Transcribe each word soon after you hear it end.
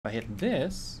If I hit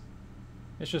this,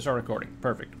 it should start recording.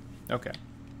 Perfect. Okay.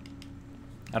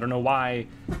 I don't know why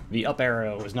the up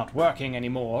arrow is not working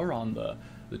anymore on the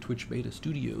Twitch Beta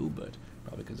Studio, but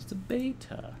probably because it's a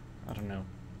beta. I don't know.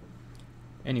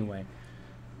 Anyway,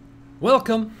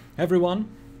 welcome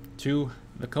everyone to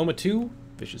the Coma 2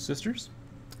 Vicious Sisters.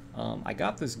 I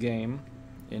got this game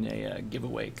in a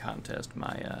giveaway contest.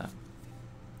 My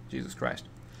Jesus Christ,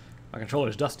 my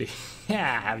controller's dusty.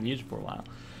 Yeah, I haven't used it for a while.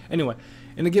 Anyway,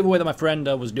 in the giveaway that my friend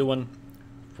was doing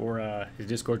for his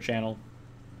Discord channel,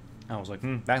 I was like,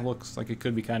 that looks like it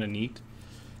could be kind of neat,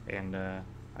 and I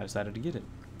decided to get it.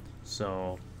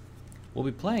 So we'll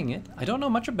be playing it. I don't know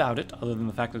much about it other than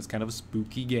the fact that it's kind of a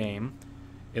spooky game.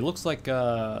 It looks like kind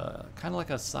of like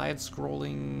a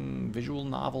side-scrolling visual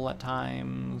novel at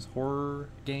times, horror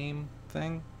game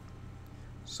thing.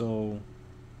 So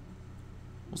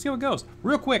we'll see how it goes.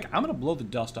 Real quick, I'm gonna blow the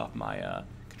dust off my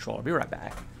controller. I'll be right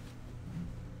back.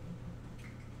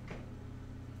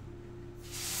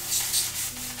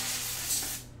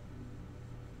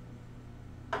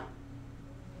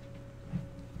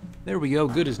 There we go,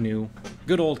 good as new.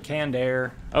 Good old canned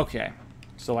air. Okay,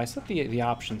 so I set the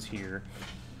options here.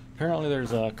 Apparently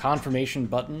there's a confirmation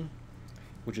button,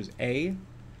 which is A,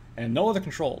 and no other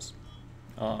controls.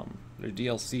 There's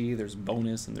DLC, there's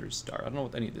bonus, and there's start. I don't know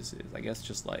what any of this is. I guess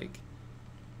just like...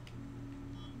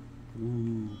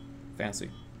 Ooh,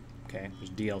 fancy. Okay, there's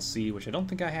DLC, which I don't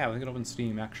think I have. I think it opens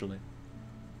Steam, actually.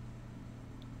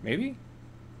 Maybe?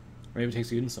 Maybe it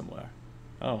takes you in somewhere.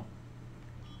 Oh.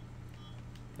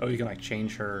 Oh, you can like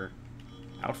change her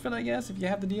outfit, I guess, if you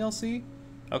have the DLC?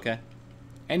 Okay.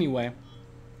 Anyway.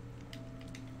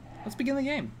 Let's begin the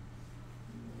game.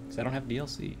 Because I don't have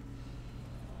DLC.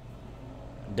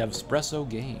 Devspresso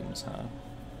Games, huh?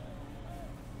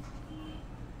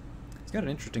 It's got an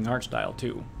interesting art style,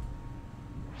 too.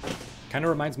 Kind of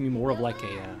reminds me more of like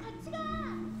a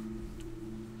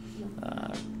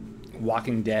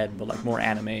Walking Dead, but like more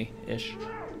anime-ish.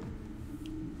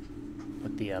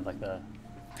 With the, like the...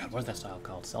 God, what's that style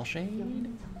called? Cell shade?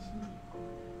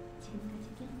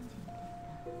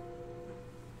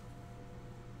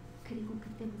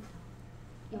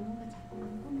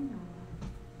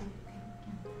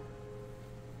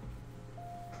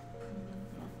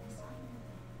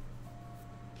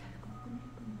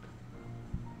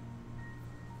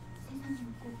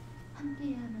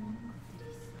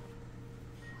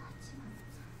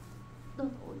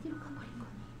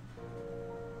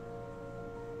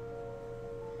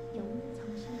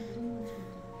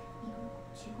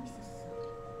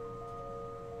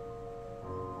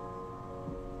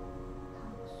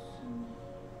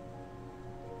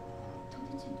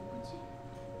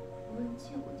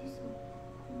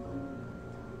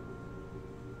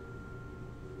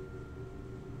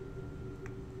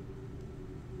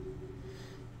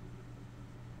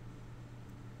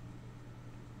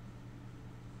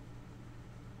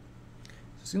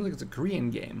 Seems like it's a Korean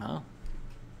game, huh?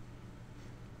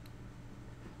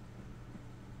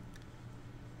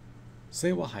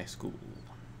 Seiwa High School.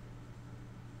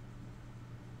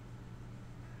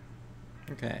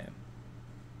 Okay.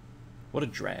 What a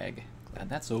drag. Glad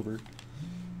that's over.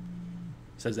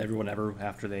 Says everyone ever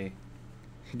after they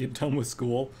get done with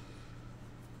school.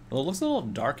 Well, it looks a little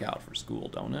dark out for school,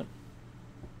 don't it?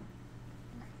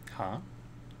 Huh?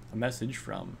 A message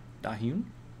from Dahyun?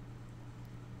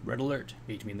 Red alert.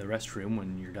 Meet me in the restroom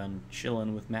when you're done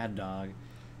chilling with Mad Dog.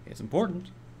 It's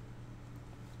important.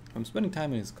 I'm spending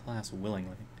time in his class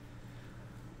willingly.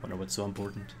 Wonder what's so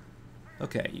important.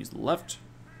 Okay, use the left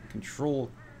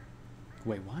control.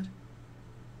 Wait, what?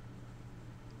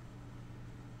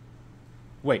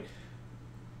 Wait.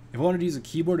 If I wanted to use a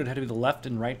keyboard, it had to be the left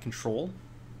and right control?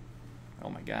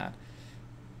 Oh my god.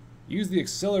 Use the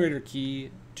accelerator key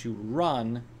to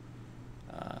run.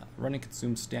 Running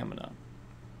consumes stamina.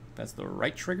 That's the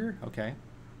right trigger? Okay.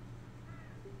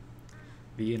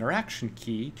 The interaction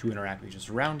key to interact with your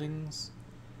surroundings.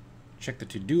 Check the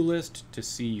to-do list to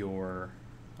see your...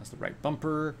 That's the right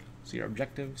bumper. See your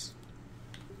objectives.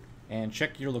 And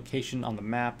check your location on the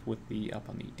map with the up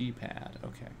on the D-pad.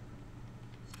 Okay.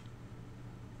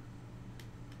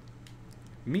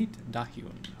 Meet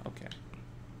Dahyun. Okay.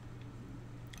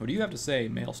 What do you have to say,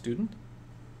 male student?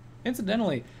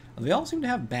 Incidentally, they all seem to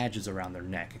have badges around their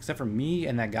neck, except for me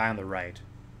and that guy on the right.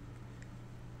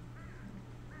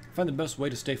 I find the best way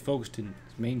to stay focused in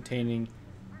maintaining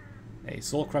a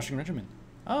soul-crushing regimen.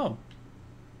 Oh.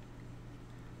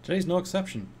 Today's no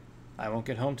exception. I won't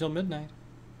get home till midnight.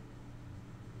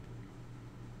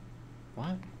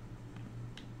 What?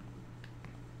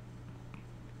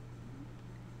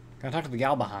 Can I talk to the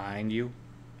gal behind you?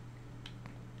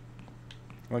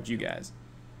 What about you guys?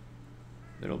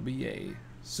 There'll be a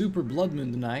super blood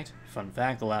moon tonight. Fun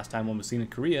fact, the last time one was seen in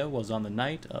Korea was on the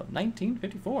night of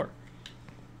 1954.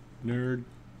 Nerd.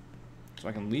 So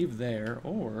I can leave there,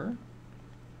 or...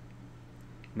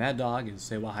 Mad Dog is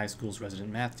Seiwa High School's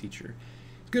resident math teacher.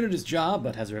 He's good at his job,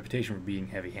 but has a reputation for being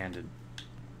heavy-handed.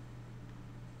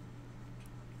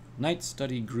 Night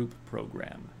study group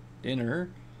program. Dinner.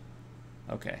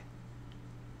 Okay.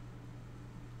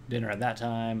 Dinner at that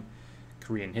time.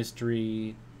 Korean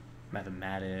history.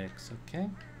 Mathematics. Okay.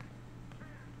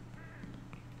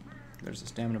 There's a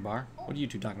stamina bar. What are you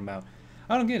two talking about?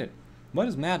 I don't get it. Why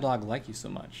does Mad Dog like you so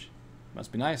much?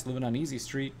 Must be nice living on Easy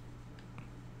Street.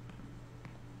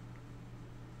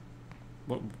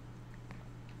 What?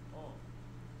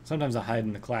 Sometimes I hide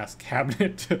in the class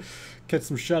cabinet to get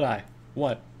some shut-eye.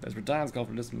 What? That's Retine's call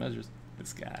for distant measures.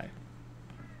 This guy.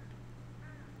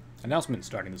 Announcement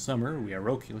starting the summer. We are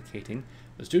relocating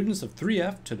the students of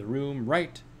 3F to the room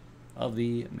right of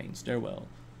the main stairwell.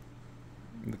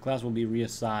 The class will be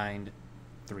reassigned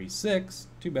 3-6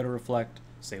 to better reflect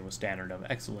Seiwa's standard of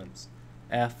excellence.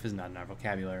 F is not in our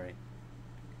vocabulary.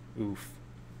 Oof.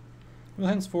 We'll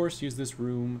henceforth use this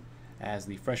room as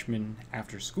the freshman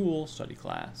after-school study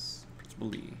class. Principal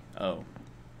Lee. Oh.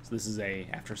 So this is a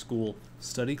after-school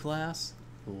study class?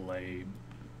 Lame.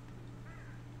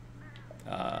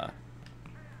 Oh,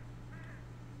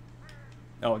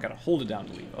 I gotta hold it down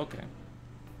to leave. Okay.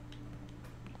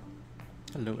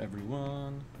 Hello,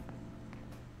 everyone.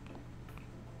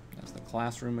 That's the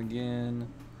classroom again.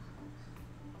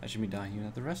 I should be down here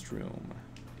at the restroom.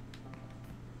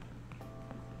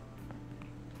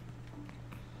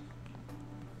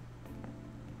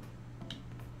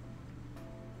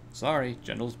 Sorry,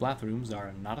 gentle's bathrooms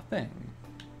are not a thing.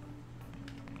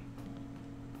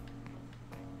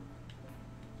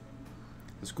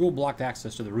 The school blocked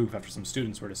access to the roof after some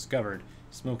students were discovered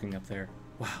smoking up there.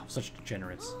 Wow, such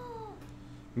degenerates.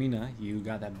 Mina, you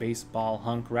got that baseball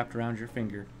hunk wrapped around your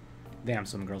finger. Damn,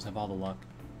 some girls have all the luck.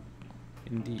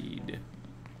 Indeed.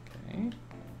 Okay.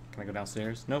 Can I go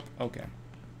downstairs? Nope. Okay.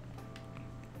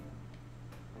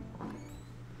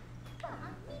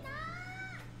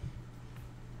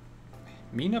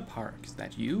 Mina Park, is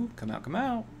that you? Come out, come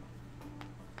out.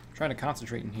 I'm trying to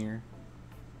concentrate in here.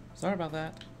 Sorry about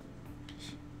that.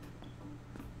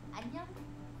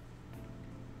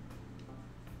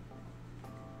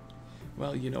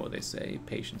 Well, you know what they say,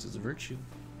 patience is a virtue.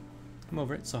 Come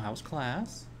over it, so how's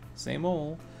class? Same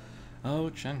old. Oh,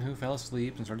 Cheng-Hu fell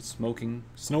asleep and started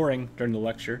snoring during the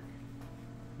lecture.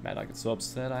 Mad Dog got so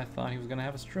upset I thought he was gonna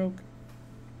have a stroke.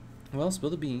 Well, spill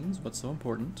the beans, what's so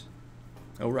important?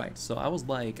 Oh right, so I was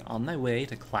like on my way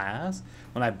to class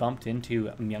when I bumped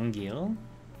into Myung-gil.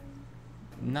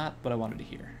 Not what I wanted to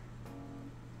hear.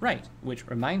 Right, which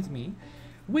reminds me,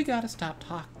 we gotta stop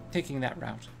taking that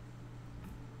route.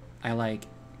 I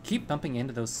keep bumping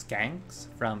into those skanks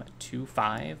from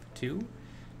 252.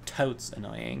 Totes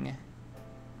annoying.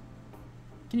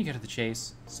 Can you get to the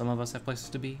chase? Some of us have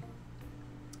places to be.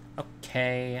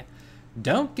 Okay.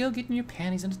 Don't go getting your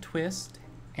panties in a twist.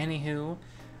 Anywho,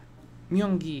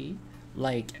 Myung-gi,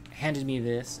 handed me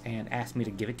this and asked me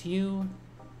to give it to you.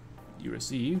 You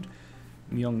received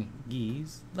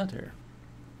Myung-gi's letter.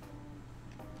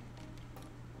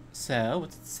 So,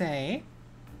 what's it say?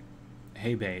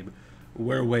 Hey babe,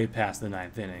 we're way past the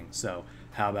 9th inning, so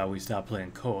how about we stop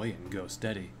playing coy and go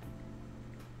steady?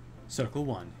 Circle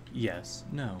 1, yes,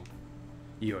 no.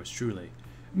 Yours truly,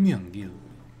 Myung-gil.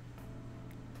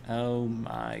 Oh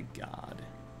my god.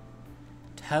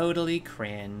 Totally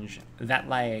cringe. That,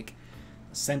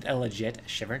 sent a legit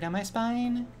shiver down my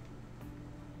spine?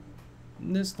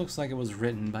 This looks like it was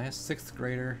written by a 6th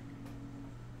grader.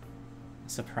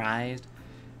 Surprised?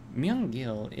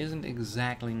 Myung-gil isn't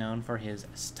exactly known for his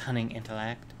stunning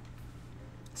intellect.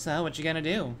 So, what you gonna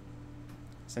do?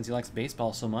 Since he likes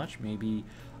baseball so much, maybe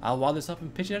I'll wad this up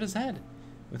and pitch it at his head.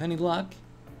 With any luck,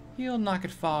 he'll knock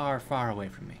it far, far away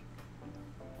from me.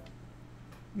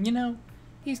 You know,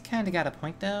 he's kinda got a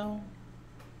point, though.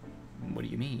 What do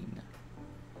you mean?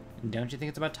 Don't you think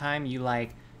it's about time you,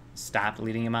 stopped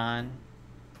leading him on?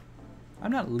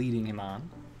 I'm not leading him on.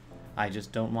 I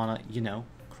just don't wanna,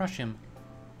 crush him.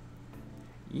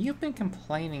 You've been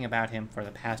complaining about him for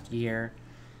the past year.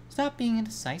 Stop being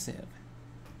indecisive.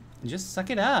 Just suck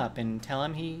it up and tell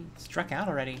him he struck out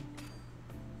already.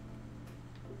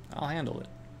 I'll handle it.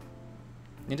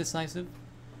 Indecisive?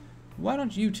 Why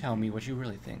don't you tell me what you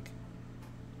really think?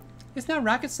 It's not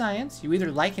rocket science. You either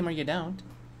like him or you don't.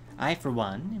 I, for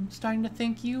one, am starting to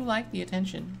think you like the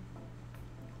attention.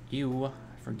 You,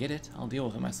 forget it. I'll deal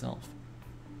with it myself.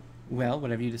 Well,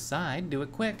 whatever you decide, do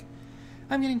it quick.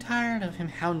 I'm getting tired of him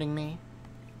hounding me.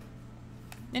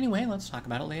 Anyway, let's talk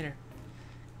about it later.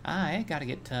 I gotta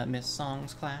get to Miss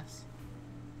Song's class.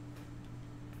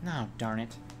 No, darn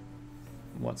it.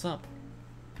 What's up?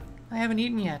 I haven't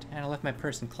eaten yet, and I left my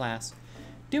purse in class.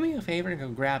 Do me a favor and go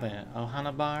grab a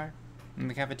Ohana bar in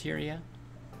the cafeteria.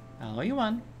 I'll owe you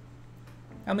one.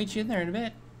 I'll meet you there in a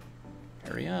bit.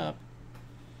 Hurry up.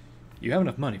 You have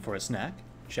enough money for a snack?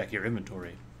 Check your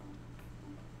inventory.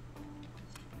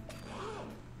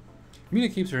 Mina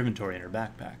keeps her inventory in her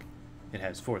backpack. It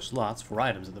has 4 slots for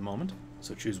items at the moment,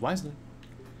 so choose wisely.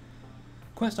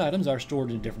 Quest items are stored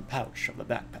in a different pouch of the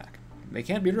backpack. They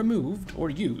can't be removed or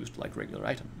used like regular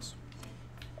items.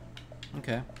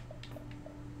 Okay.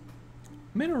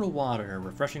 Mineral water,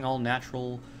 refreshing all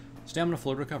natural. Stamina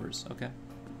flow recovers. Okay.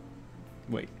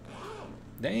 Wait.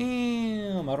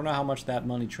 Damn! I don't know how much that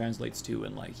money translates to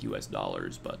in like US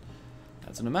dollars, but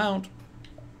that's an amount.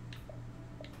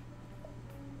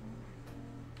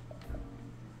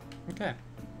 Okay.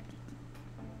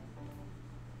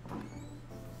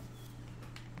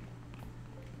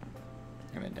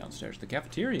 And then downstairs to the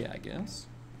cafeteria, I guess.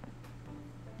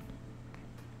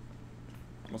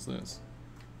 What's this?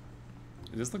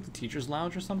 Is this like the teacher's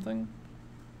lounge or something?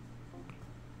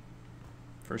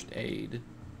 First aid.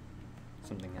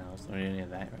 Something else. I don't need any of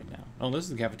that right now. Oh, this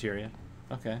is the cafeteria.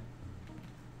 Okay.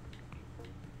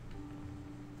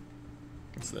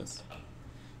 What's this?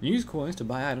 Use coins to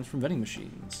buy items from vending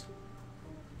machines.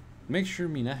 Make sure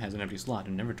Mina has an empty slot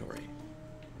in inventory.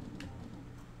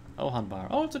 Ohan bar.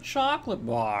 Oh, it's a chocolate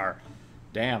bar.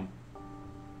 Damn.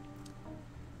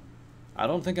 I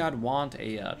don't think I'd want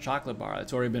a chocolate bar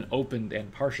that's already been opened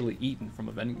and partially eaten from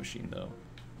a vending machine, though.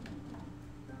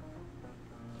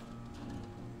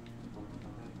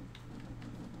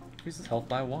 Increases health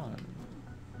by 1.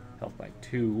 Health by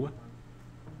 2.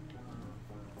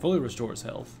 Fully restores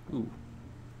health. Ooh.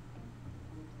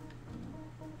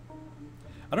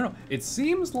 I don't know. It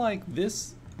seems like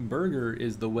this burger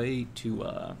is the way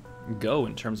to go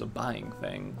in terms of buying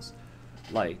things.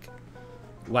 Like,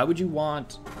 why would you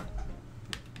want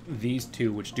these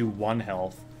two, which do 1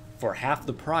 health, for half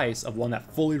the price of one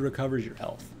that fully recovers your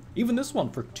health? Even this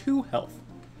one for 2 health.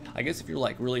 I guess if you're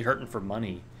like really hurting for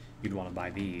money, you'd want to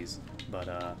buy these.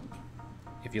 But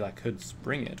if you like could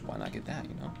spring it, why not get that,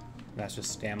 you know? That's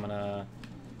just stamina.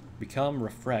 Become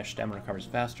refreshed. Stamina recovers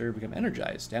faster. Become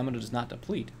energized. Stamina does not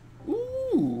deplete.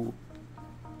 Ooh!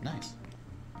 Nice.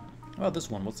 How about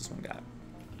this one? What's this one got?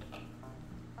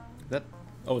 That...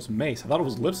 Oh, it's mace. I thought it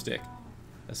was lipstick.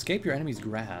 Escape your enemy's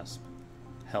grasp.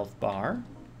 Health bar.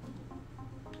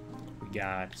 We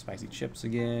got spicy chips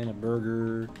again, a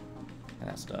burger, and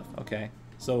that stuff. Okay.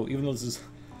 So even though this is...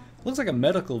 looks like a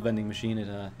medical vending machine,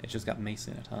 it just got mace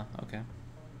in it, huh? Okay.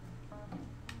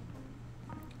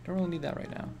 Don't really need that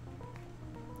right now.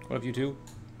 What if you two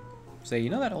say, you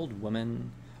know that old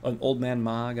woman, an old man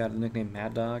Ma got the nickname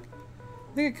Mad Dog?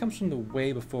 I think it comes from the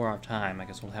way before our time. I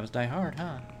guess we'll have us die hard,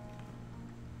 huh?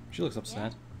 She looks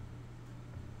upset.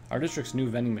 Our district's new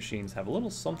vending machines have a little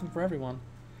something for everyone.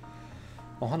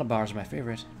 Ohana bars are my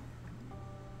favorite.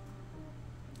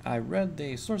 I read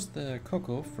they source the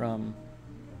cocoa from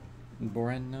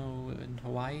Boreno in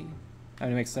Hawaii. I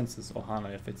mean, it makes sense as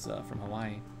Ohana if it's from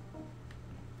Hawaii.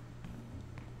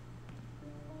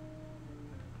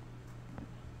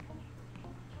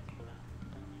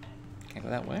 Can't go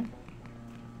that way.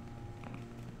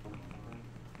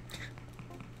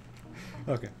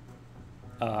 Okay.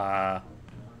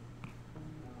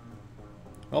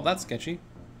 Well, that's sketchy.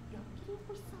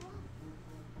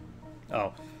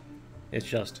 Oh, it's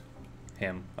just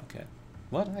him. Okay.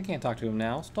 What? I can't talk to him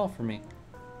now. Stall for me.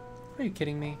 Are you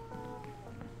kidding me?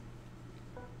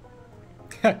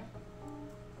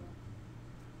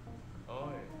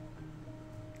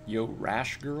 Yo,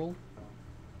 rash girl?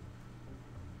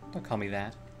 Don't call me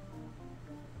that.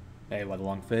 Hey, why the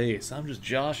long face? I'm just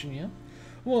joshing you.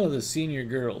 One of the senior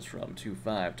girls from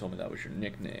 2-5 told me that was your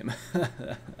nickname.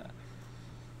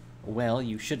 Well,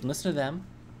 you shouldn't listen to them.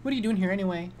 What are you doing here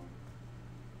anyway?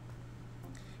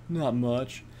 Not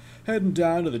much. Heading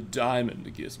down to the Diamond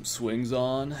to get some swings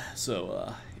on.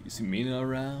 So, you see Mina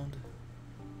around?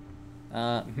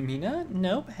 Mina?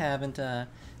 Nope, haven't,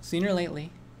 seen her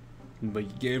lately. But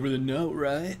you gave her the note,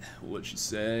 right? What'd she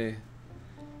say?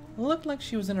 Looked like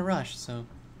she was in a rush, so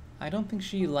I don't think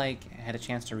she, like, had a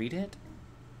chance to read it.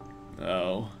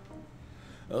 Oh.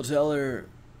 I'll tell her...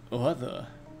 What the...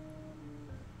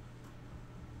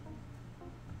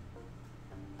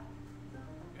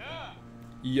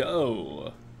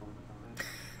 Yo.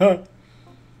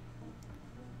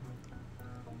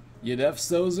 You deaf,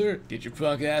 Sozer? Get your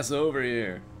punk ass over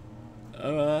here.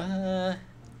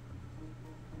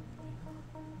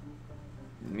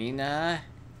 Mina?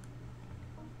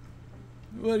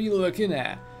 What are you looking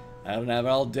at? I don't have it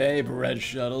all day, bread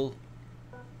shuttle.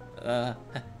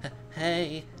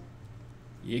 Hey.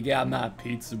 You got my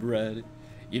pizza bread.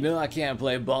 You know I can't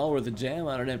play ball with a jam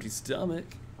on an empty stomach.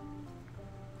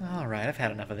 Alright, I've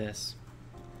had enough of this.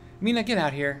 Mina, get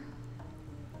out here.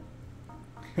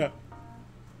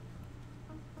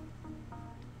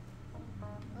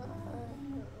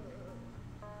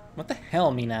 What the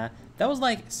hell, Mina? That was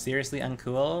like seriously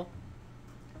uncool.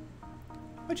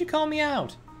 Why'd you call me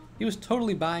out? He was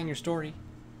totally buying your story.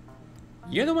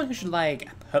 You're the one who should like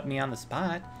put me on the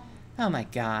spot. Oh my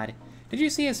god. Did you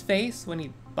see his face when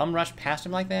he bum rushed past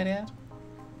him like that yet?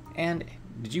 And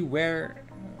did you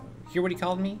hear what he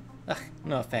called me? Ugh,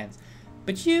 no offense.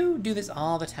 But you do this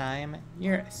all the time.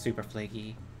 You're super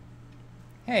flaky.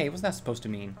 Hey, what's that supposed to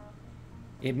mean?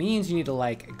 It means you need to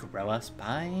like grow a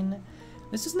spine.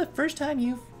 This isn't the first time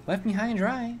you've left me high and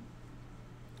dry.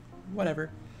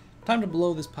 Whatever. Time to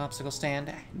blow this popsicle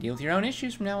stand. Deal with your own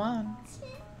issues from now on.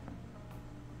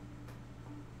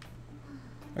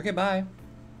 Okay, bye.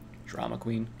 Drama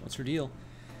queen. What's her deal?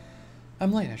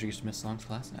 I'm late. I should get to Miss Song's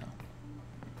class now.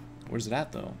 Where's it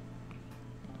at, though?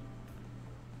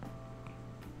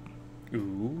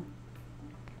 Ooh.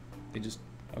 They just...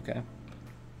 Okay.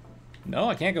 No,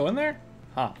 I can't go in there?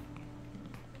 Huh.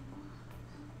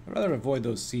 I'd rather avoid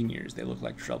those seniors. They look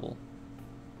like trouble.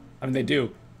 I mean, they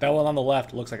do. That one on the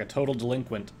left looks like a total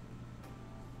delinquent.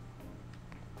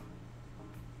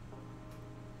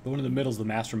 The one in the middle's the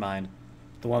mastermind.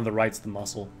 The one on the right's the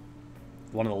muscle.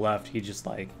 The one on the left, he just,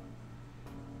 like,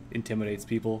 intimidates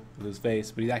people with his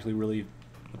face, but he's actually really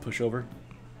a pushover.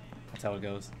 That's how it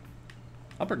goes.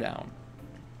 Up or down?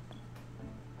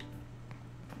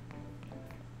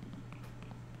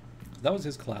 That was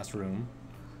his classroom.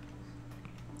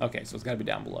 Okay, so it's got to be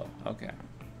down below. Okay.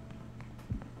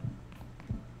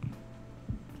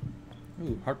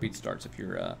 Ooh, heartbeat starts if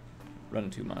you're running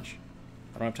too much.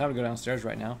 I don't have time to go downstairs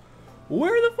right now.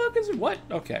 Where the fuck is it? What?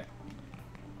 Okay.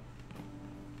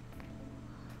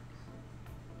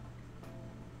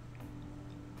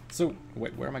 So,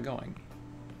 wait, where am I going?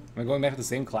 Am I going back to the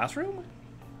same classroom?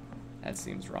 That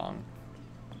seems wrong.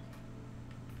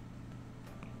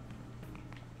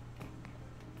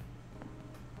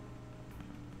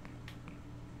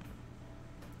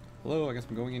 Hello, I guess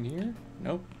I'm going in here?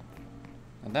 Nope.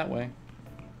 Not that way.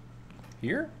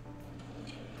 Here?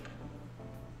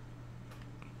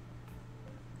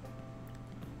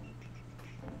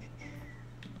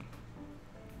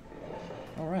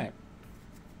 Alright.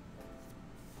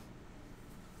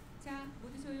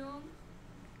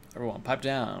 Everyone, pipe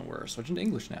down. We're switching to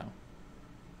English now.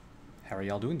 How are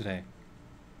y'all doing today?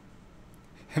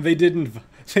 They didn't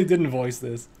voice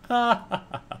this.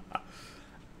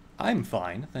 I'm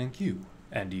fine, thank you.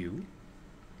 And you?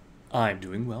 I'm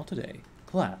doing well today.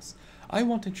 Class, I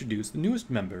want to introduce the newest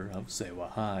member of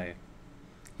Seiwa High.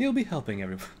 He'll be helping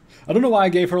everyone. I don't know why I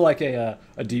gave her like a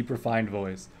deep, refined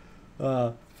voice.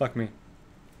 Fuck me.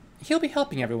 He'll be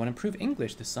helping everyone improve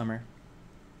English this summer.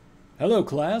 Hello,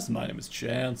 class. My name is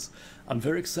Chance. I'm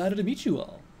very excited to meet you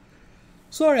all.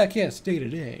 Sorry I can't stay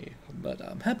today, but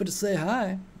I'm happy to say hi,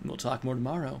 and we'll talk more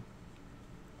tomorrow.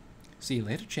 See you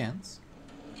later, Chance.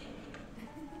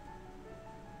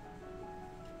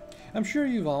 I'm sure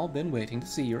you've all been waiting to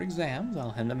see your exams.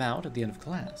 I'll hand them out at the end of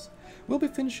class. We'll be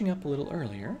finishing up a little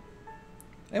earlier.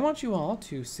 I want you all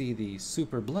to see the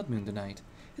super blood moon tonight.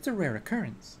 It's a rare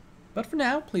occurrence. But for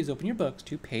now, please open your books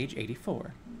to page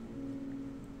 84.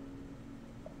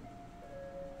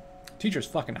 Teacher's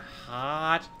fucking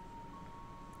hot.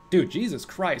 Dude, Jesus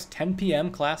Christ, 10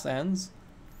 p.m. class ends?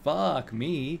 Fuck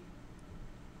me.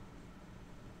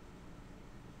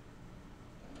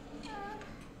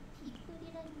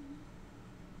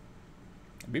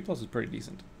 B+ is pretty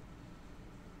decent.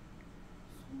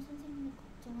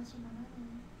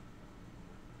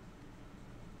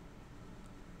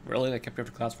 Really? They kept you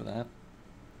after class for that?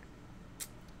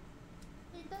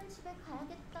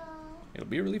 It'll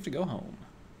be a relief to go home.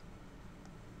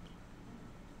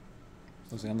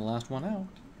 Looks like I'm the last one out.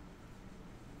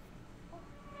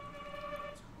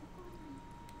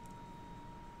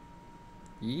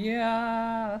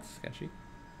 Yeah, that's sketchy.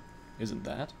 Isn't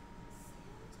that?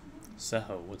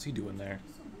 Seho, what's he doing there?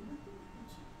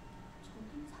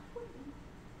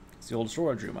 It's the old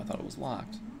storage room. I thought it was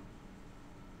locked.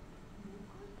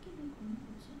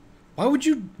 Why would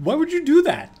you do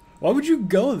that? Why would you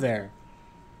go there?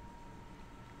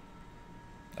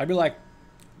 I'd be like,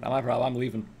 not my problem, I'm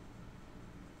leaving.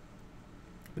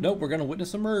 But nope, we're gonna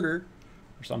witness a murder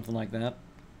or something like that.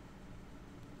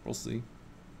 We'll see.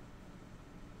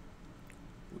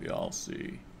 We all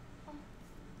see.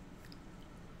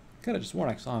 Could have just sworn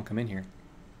I saw him come in here.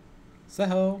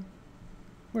 Seho.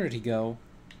 Where did he go?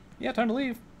 Yeah, time to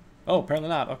leave. Oh, apparently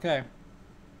not. Okay.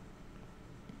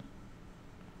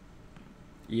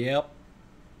 Yep.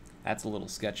 That's a little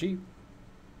sketchy.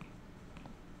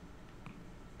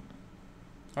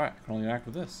 Alright, I can only interact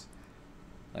with this.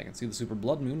 I can see the super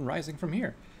blood moon rising from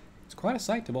here. It's quite a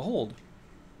sight to behold.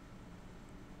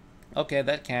 Okay,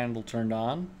 that candle turned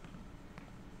on.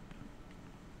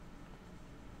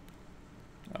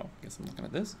 Oh, guess I'm looking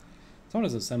at this. Someone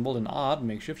has assembled an odd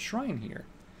makeshift shrine here.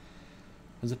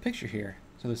 There's a picture here.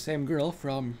 So the same girl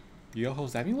from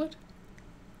Yoho's amulet?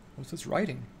 What's this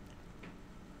writing?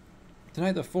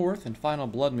 Tonight the fourth and final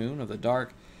blood moon of the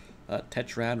dark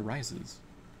tetrad rises.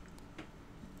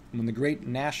 When the great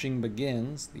gnashing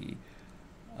begins, the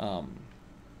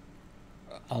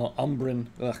Umbran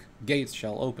gates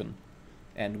shall open,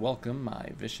 and welcome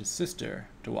my vicious sister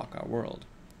to walk our world.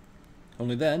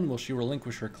 Only then will she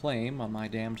relinquish her claim on my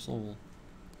damned soul.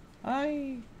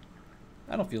 I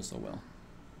don't feel so well.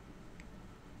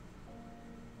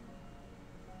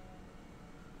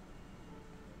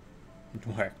 It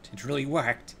worked. It really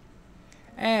worked.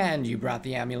 And you brought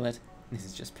the amulet. This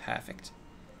is just perfect.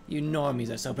 You normies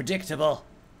are so predictable.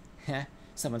 Heh,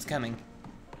 someone's coming.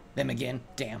 Them again.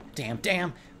 Damn, damn,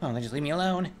 damn. Why don't they just leave me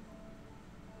alone?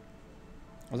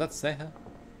 Was that Seha?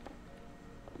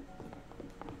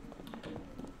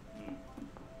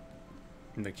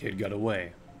 The kid got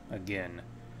away. Again.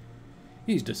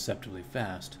 He's deceptively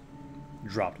fast.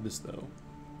 Dropped this, though.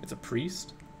 It's a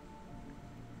priest?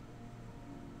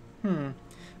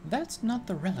 That's not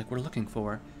the relic we're looking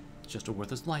for. It's just a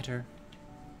worthless lighter.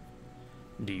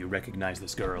 Do you recognize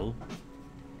this girl?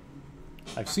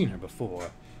 I've seen her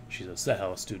before. She's a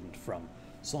Sehel student from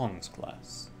Song's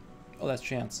class. Oh, that's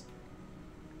Chance.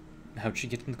 How'd she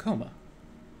get in the coma?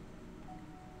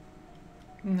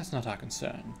 That's not our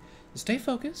concern. Stay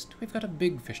focused. We've got a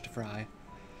big fish to fry.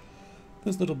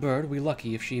 This little bird will be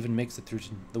lucky if she even makes it through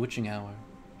to the witching hour.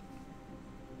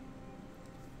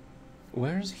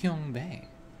 Where's Hyung Bae?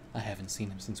 I haven't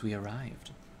seen him since we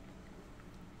arrived.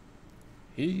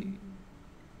 He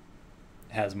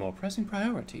has more pressing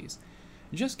priorities.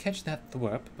 Just catch that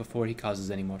thwarp before he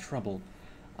causes any more trouble.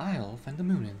 I'll find the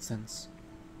moon incense.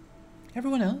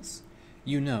 Everyone else,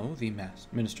 you know the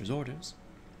minister's orders.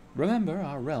 Remember,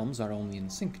 our realms are only in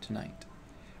sync tonight.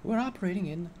 We're operating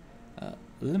in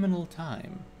liminal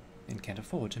time and can't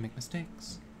afford to make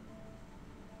mistakes.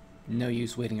 No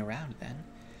use waiting around, then.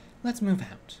 Let's move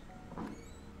out.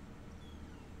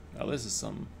 Oh, this is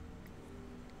some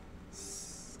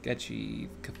sketchy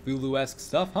Cthulhu-esque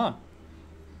stuff, huh?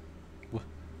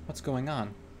 What's going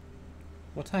on?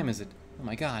 What time is it? Oh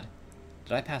my god.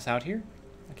 Did I pass out here?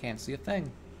 I can't see a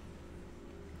thing.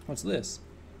 What's this?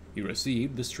 You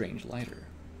received the strange lighter.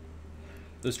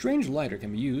 The strange lighter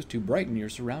can be used to brighten your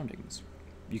surroundings.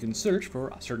 You can search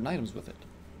for certain items with it.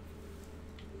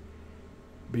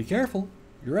 Be careful.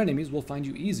 Your enemies will find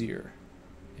you easier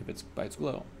if it's by its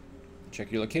glow.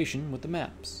 Check your location with the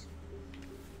maps.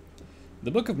 The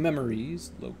Book of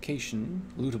Memories,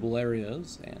 location, lootable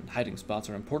areas, and hiding spots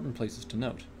are important places to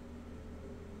note.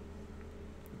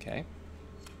 Okay.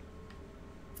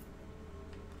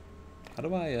 How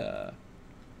do I,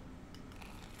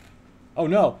 Oh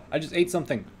no! I just ate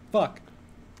something! Fuck!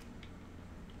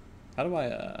 How do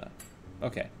I,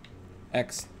 Okay.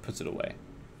 X puts it away.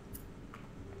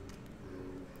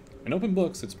 An open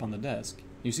book sits upon the desk.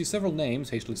 You see several names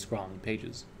hastily scrawled on the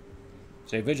pages.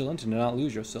 Stay vigilant and do not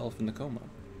lose yourself in the coma.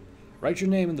 Write your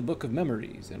name in the Book of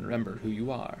Memories and remember who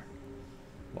you are.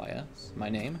 Why, yes, my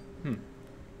name?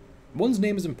 One's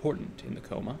name is important in the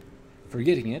coma.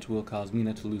 Forgetting it will cause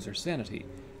Mina to lose her sanity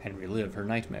and relive her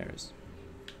nightmares.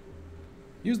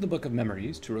 Use the Book of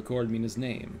Memories to record Mina's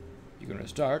name. You can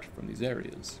restart from these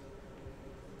areas.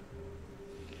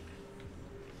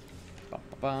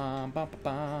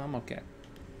 Okay.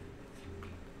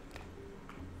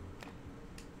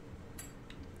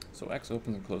 So X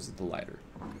opens and closes the lighter.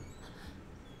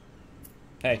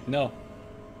 Hey, no.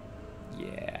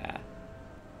 Yeah.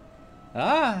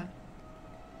 Ah!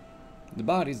 The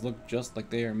bodies look just like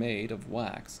they are made of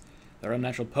wax. Their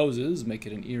unnatural poses make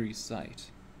it an eerie sight.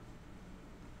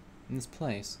 In this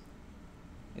place,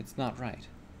 it's not right.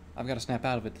 I've got to snap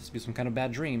out of it. This would be some kind of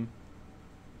bad dream.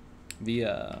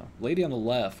 The lady on the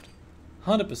left,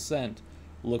 100%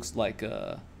 looks like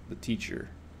the teacher,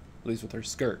 at least with her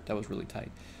skirt. That was really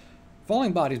tight.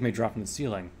 Falling bodies may drop from the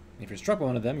ceiling. If you're struck by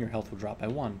one of them, your health will drop by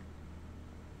 1.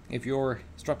 If you're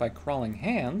struck by crawling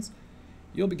hands,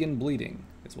 you'll begin bleeding.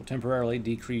 This will temporarily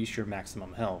decrease your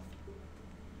maximum health.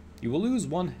 You will lose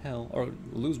 1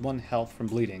 health from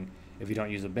bleeding if you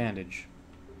don't use a bandage.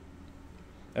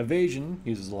 Evasion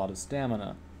uses a lot of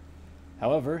stamina.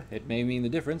 However, it may mean the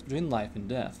difference between life and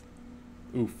death.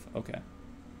 Oof, okay.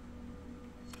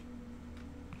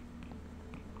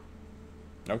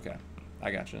 Okay,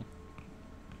 I gotcha.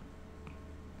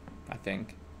 I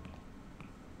think.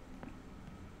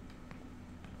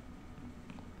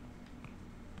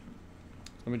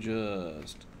 Let me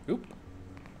just... Oop.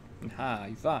 Ha,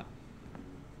 you thought.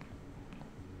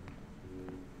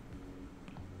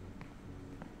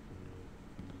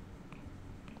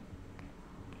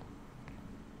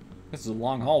 This is a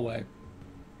long hallway.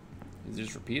 Is it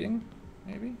just repeating?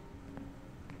 Maybe?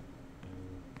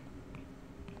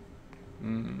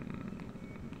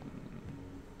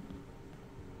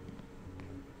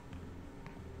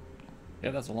 Yeah,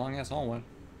 that's a long-ass hallway.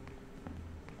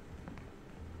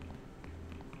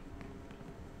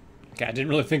 Okay, I didn't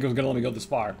really think it was gonna let me go this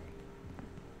far.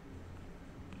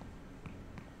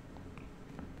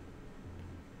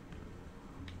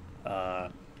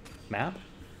 Map?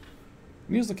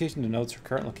 Use location denotes her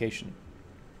current location.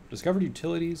 Discovered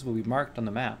utilities will be marked on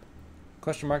the map.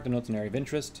 Question mark denotes an area of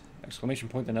interest. Exclamation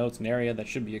point denotes an area that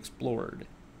should be explored.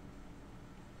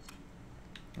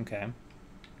 Okay.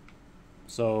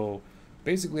 So,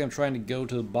 basically I'm trying to go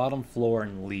to the bottom floor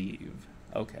and leave.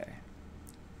 Okay.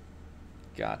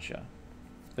 Gotcha.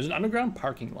 There's an underground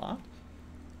parking lot?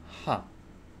 Huh.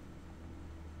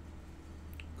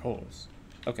 Of course.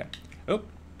 Okay. Oh.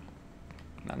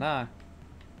 Nah.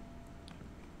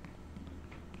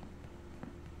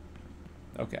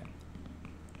 Okay.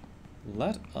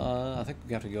 I think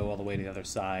we have to go all the way to the other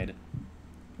side.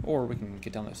 Or we can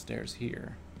get down the stairs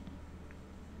here.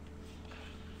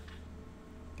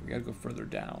 We gotta go further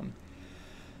down.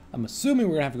 I'm assuming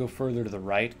we're gonna have to go further to the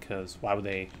right, because why would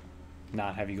they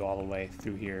not have you go all the way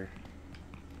through here?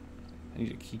 I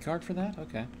need a key card for that?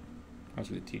 Okay.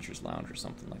 Must be the teacher's lounge or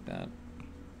something like that.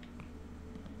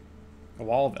 A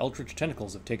wall of eldritch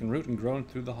tentacles have taken root and grown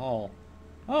through the hall.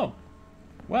 Oh.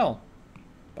 Well.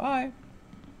 Bye.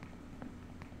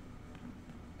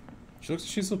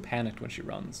 She's so panicked when she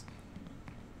runs.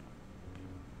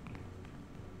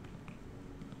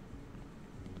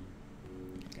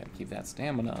 Gotta keep that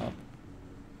stamina up.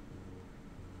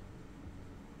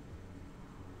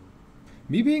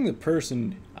 Me being the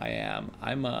person I am,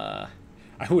 I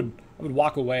would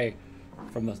walk away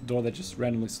from the door that just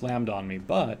randomly slammed on me,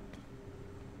 but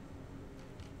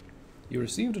you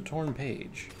received a torn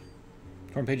page.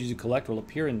 Torn pages you collect will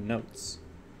appear in notes.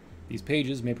 These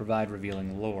pages may provide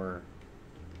revealing lore.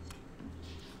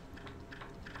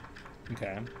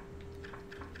 Okay.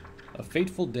 A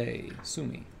fateful day,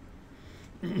 Sumi.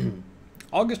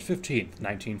 August 15th,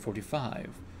 1945.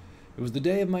 It was the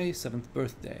day of my 7th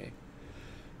birthday.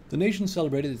 The nation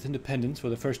celebrated its independence for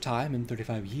the first time in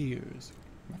 35 years.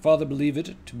 My father believed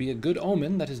it to be a good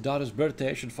omen that his daughter's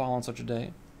birthday should fall on such a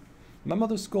day. My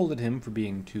mother scolded him for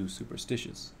being too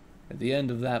superstitious. At the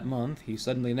end of that month, he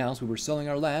suddenly announced we were selling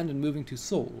our land and moving to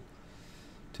Seoul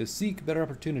to seek better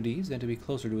opportunities and to be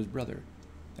closer to his brother.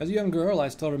 As a young girl, I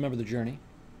still remember the journey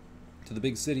to the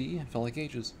big city and felt like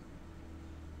ages.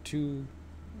 To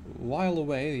while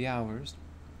away the hours,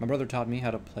 my brother taught me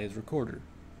how to play his recorder.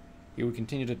 He would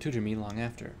continue to tutor me long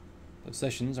after. Those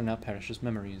sessions are now precious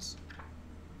memories.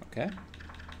 Okay.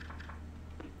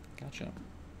 Gotcha.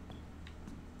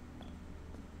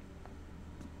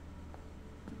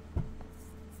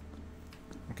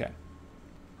 Okay.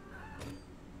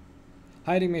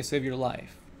 Hiding may save your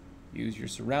life. Use your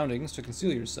surroundings to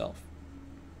conceal yourself.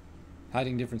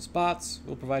 Hiding different spots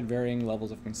will provide varying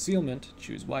levels of concealment.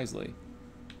 Choose wisely.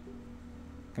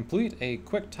 Complete a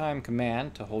quick time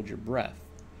command to hold your breath.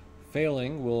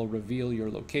 Failing will reveal your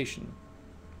location.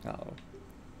 Uh-oh.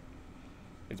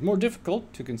 It's more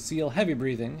difficult to conceal heavy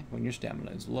breathing when your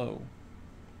stamina is low.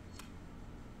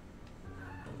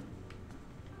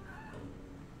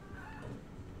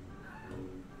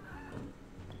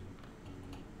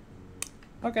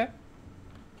 Okay.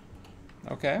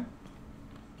 Okay.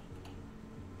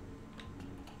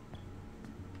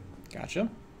 Gotcha.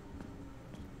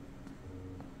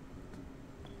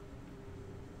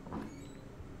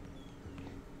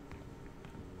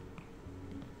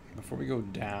 Before we go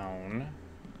down...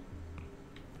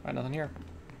 Alright, nothing here.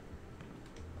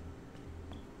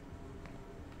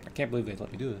 I can't believe they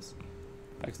let me do this.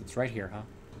 Because it's right here, huh?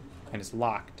 And it's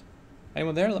locked.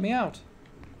 Anyone there? Let me out.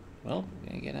 Well, we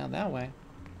can't get out that way.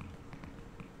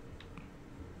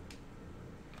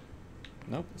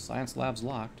 Nope, the science lab's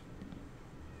locked.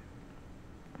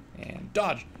 And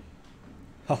dodge!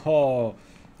 Oh,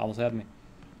 almost had me.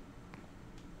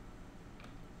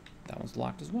 That one's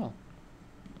locked as well.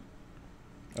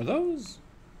 Are those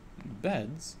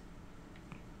beds?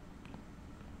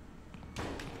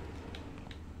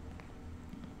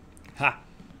 Ha!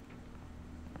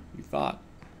 You thought.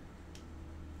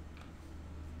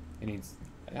 It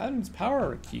needs power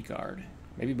or a key card.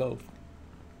 Maybe both.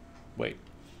 Wait.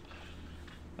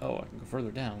 Oh, I can go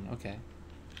further down. Okay.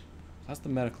 That's the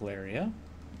medical area.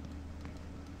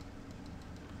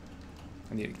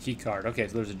 I need a key card. Okay,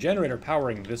 so there's a generator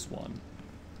powering this one.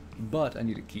 But I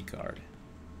need a key card.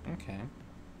 Okay.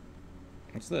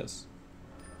 What's this?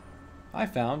 I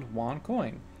found one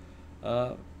coin.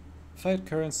 Fiat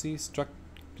currency struck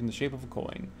in the shape of a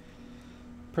coin.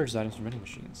 Purchase items from vending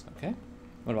machines. Okay.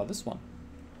 What about this one?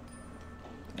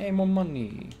 Hey, more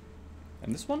money.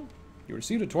 And this one? You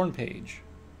received a torn page.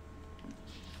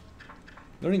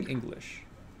 Learning English.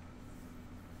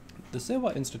 The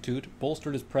Sewa Institute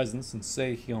bolstered its presence in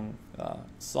Sehyung,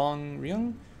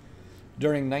 Songryung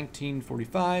during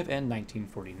 1945 and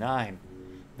 1949.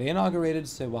 They inaugurated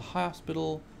Sewa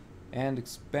Hospital and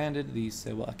expanded the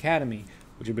Sewa Academy,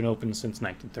 which had been open since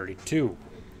 1932.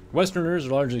 Westerners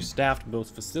largely staffed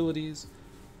both facilities,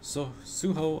 so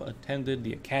Suho attended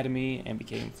the academy and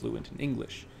became fluent in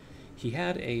English. He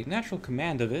had a natural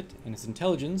command of it, and his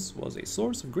intelligence was a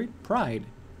source of great pride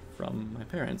from my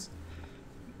parents.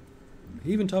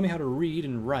 He even taught me how to read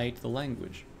and write the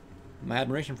language. My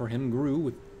admiration for him grew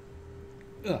with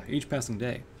each passing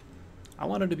day. I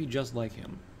wanted to be just like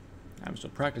him. I'm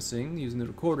still practicing using the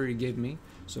recorder he gave me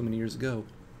so many years ago.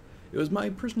 It was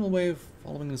my personal way of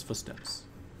following his footsteps.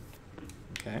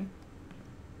 Okay.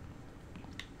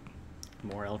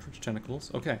 More Eldritch tentacles.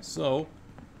 Okay, so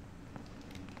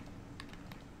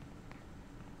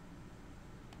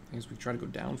I guess we try to go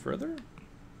down further.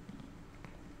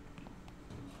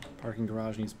 Parking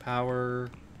garage needs power.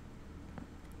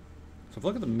 So if I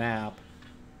look at the map,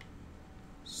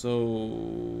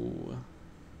 so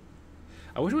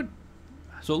I wish it would.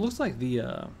 So it looks like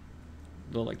the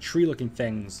like tree-looking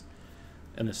things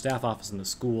in the staff office in the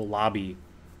school lobby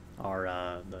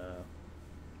are the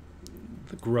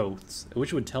growths. I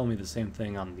wish it would tell me the same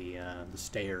thing on the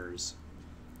stairs.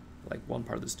 Like one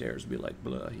part of the stairs would be like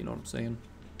blah, you know what I'm saying?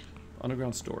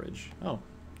 Underground storage. Oh,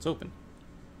 it's open.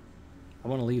 I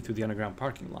want to leave through the underground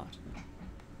parking lot.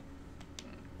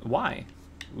 Why?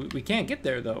 We can't get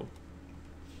there though.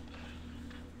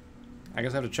 I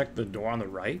guess I have to check the door on the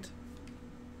right.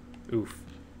 Oof.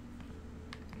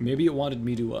 Maybe it wanted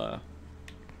me to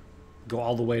go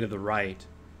all the way to the right,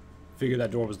 figure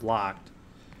that door was locked,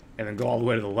 and then go all the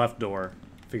way to the left door,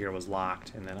 figure it was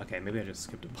locked, and then, okay, maybe I just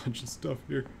skipped a bunch of stuff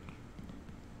here.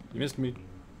 You missed me.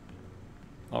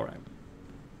 Alright.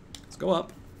 Let's go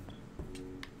up.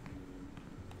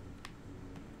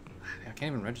 I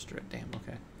can't even register it. Damn,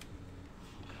 okay.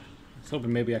 I was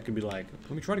hoping maybe I could be like,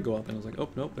 let me try to go up, and I was like, oh,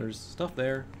 nope, there's stuff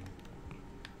there.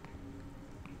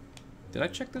 Did I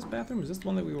check this bathroom? Is this the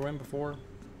one that we were in before?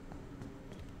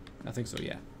 I think so,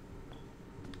 yeah.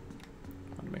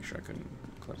 Wanted to make sure I couldn't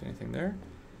collect anything there.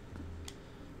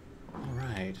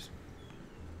 Alright.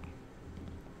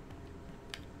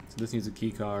 So this needs a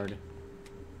key card.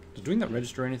 Does doing that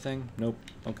register anything? Nope.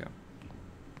 Okay.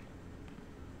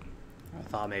 I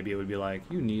thought maybe it would be like,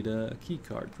 you need a key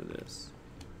card for this.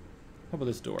 How about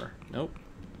this door? Nope.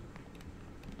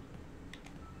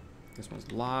 This one's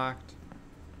locked.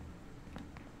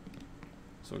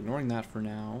 So ignoring that for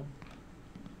now.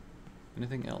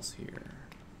 Anything else here?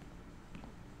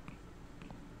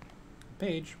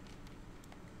 Page.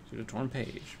 Should have torn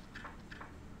page.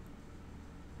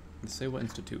 The Sewa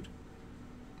Institute.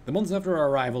 The months after our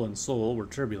arrival in Seoul were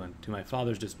turbulent. To my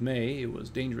father's dismay, it was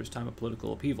a dangerous time of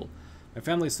political upheaval. My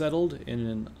family settled in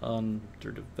an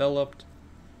underdeveloped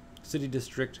city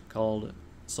district called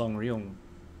Songryung.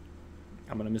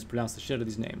 I'm going to mispronounce the shit out of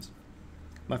these names.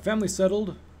 My family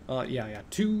settled,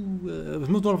 it was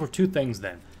most notable for two things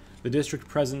then. The district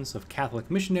presence of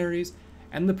Catholic missionaries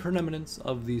and the preeminence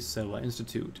of the Sewa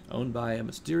Institute, owned by a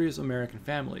mysterious American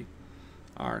family.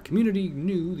 Our community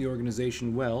knew the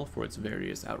organization well for its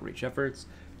various outreach efforts,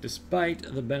 despite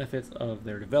the benefits of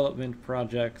their development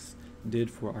projects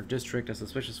did for our district. A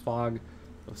suspicious fog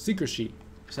of secrecy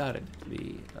surrounded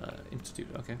the institute.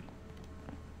 Okay.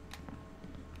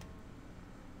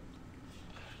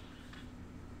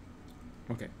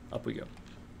 Okay, up we go.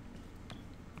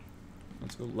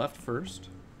 Let's go left first.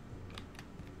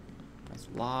 That's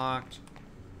locked.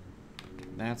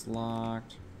 That's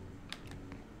locked.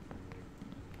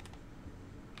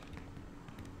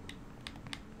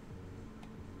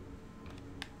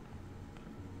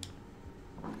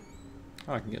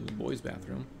 Oh, I can get in the boys'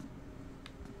 bathroom.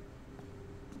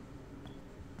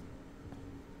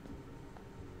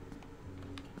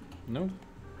 Nope.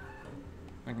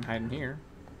 I can hide in here.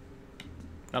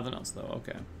 Nothing else, though.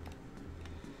 Okay.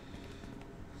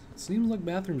 Let's Seems like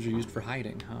bathrooms are used for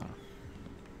hiding, huh?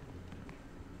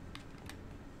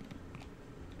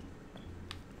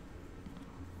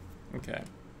 Okay.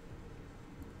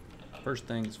 First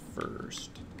things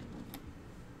first.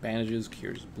 Bandages,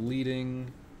 cures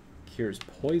bleeding, cures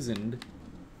poisoned.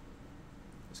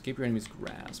 Escape your enemy's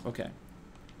grasp. Okay.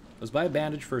 Let's buy a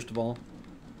bandage first of all.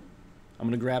 I'm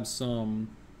gonna grab some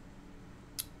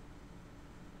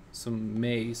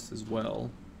mace as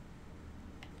well.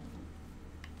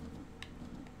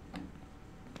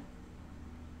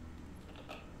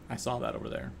 I saw that over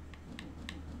there.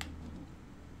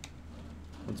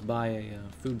 Let's buy a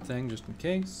food thing just in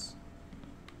case.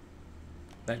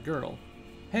 That girl.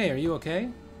 Hey, are you okay?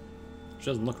 She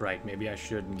doesn't look right. Maybe I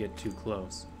shouldn't get too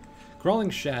close. Crawling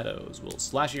shadows will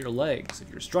slash at your legs. If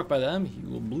you're struck by them, you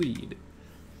will bleed.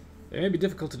 They may be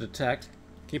difficult to detect.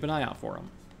 Keep an eye out for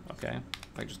them. Okay.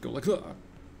 If I just go like, ugh.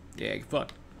 Yeah, get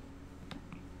fucked.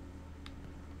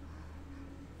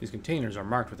 These containers are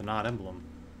marked with an odd emblem.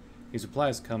 These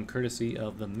supplies come courtesy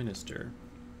of the minister.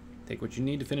 Take what you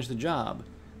need to finish the job.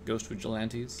 Ghost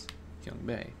Vigilantes, Kyung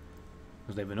Bay.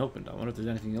 Because they've been opened, I wonder if there's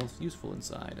anything else useful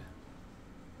inside.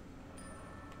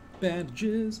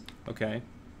 Bandages. Okay.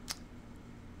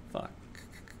 Fuck.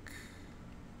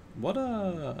 What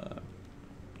a...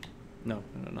 No,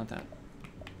 not that.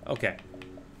 Okay.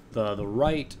 The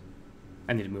right...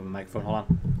 I need to move my microphone,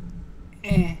 hold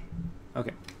on.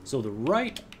 Okay, so the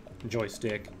right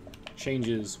joystick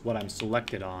changes what I'm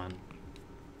selected on,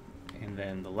 and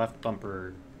then the left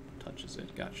bumper touches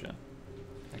it. Gotcha.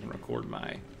 I can record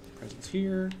my presence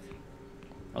here.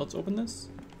 Oh, let's open this.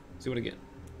 See what I get.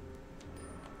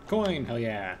 Coin! Hell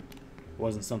yeah.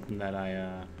 Wasn't something that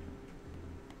I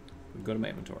would go to my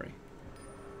inventory.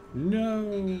 No!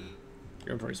 Your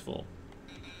inventory's full.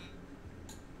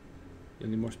 You'll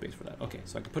need more space for that. Okay,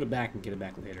 so I can put it back and get it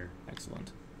back later.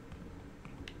 Excellent.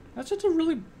 That's just a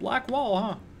really black wall,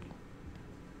 huh?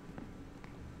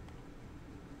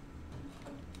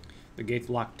 The gate's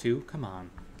locked too? Come on.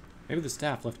 Maybe the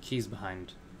staff left keys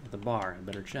behind at the bar. I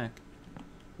better check.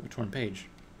 A torn page.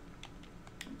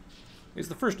 It's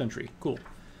the first entry. Cool.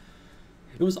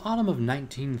 It was autumn of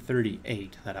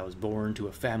 1938 that I was born to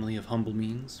a family of humble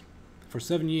means. For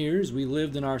 7 years, we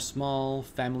lived in our small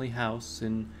family house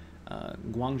in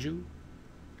Gwangju.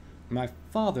 My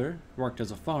father worked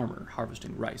as a farmer,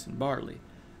 harvesting rice and barley.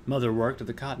 Mother worked at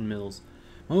the cotton mills.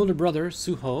 My older brother,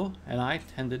 Suho, and I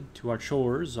tended to our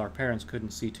chores our parents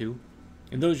couldn't see to.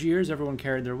 In those years, everyone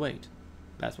carried their weight.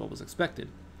 That's what was expected.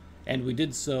 And we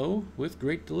did so with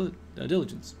great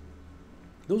diligence.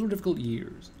 Those were difficult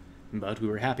years, but we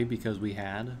were happy because we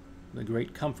had the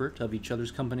great comfort of each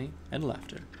other's company and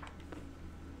laughter.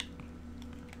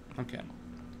 Okay.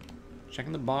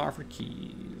 Checking the bar for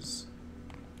keys.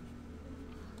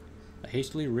 A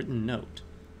hastily written note.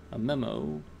 A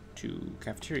memo to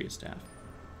cafeteria staff.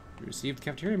 We received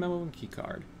cafeteria memo and key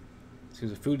card.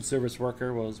 Seems a food service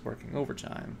worker was working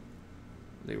overtime.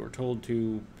 They were told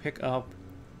to pick up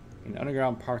an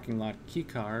underground parking lot key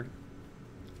card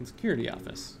in security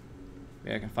office.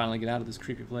 Maybe I can finally get out of this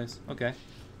creepy place. Okay.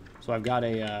 So I've got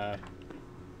a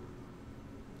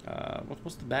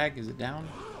what's the bag? Is it down?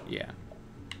 Yeah.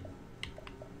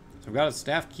 So I've got a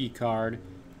staff key card,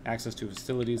 access to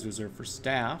facilities reserved for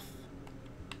staff,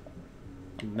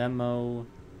 a memo,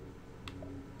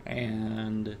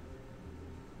 and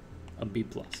a B+.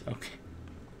 Okay.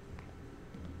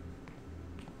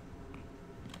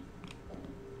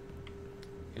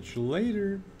 Catch you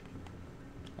later.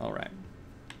 All right.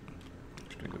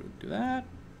 Just gonna go do that.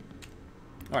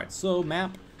 All right. So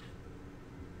map.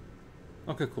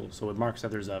 Okay, cool. So it marks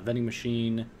that there's a vending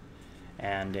machine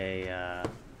and a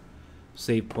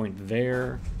save point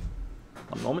there.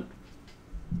 One moment.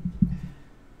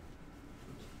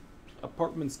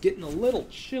 Apartment's getting a little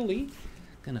chilly.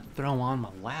 Gonna throw on my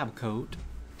lab coat.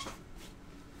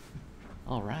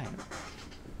 All right.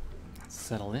 Let's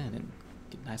settle in and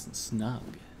get nice and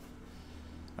snug.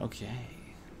 Okay.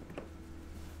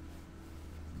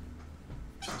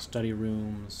 Study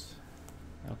rooms.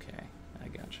 Okay, I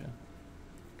gotcha.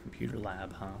 Computer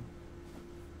lab, huh?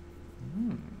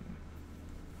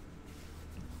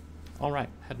 All right,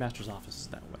 headmaster's office is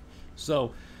that way.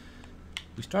 So,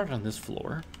 we started on this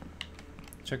floor.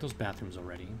 Check those bathrooms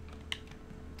already.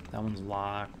 That one's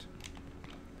locked.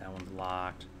 That one's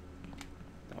locked.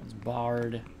 That one's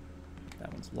barred.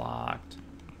 That one's locked.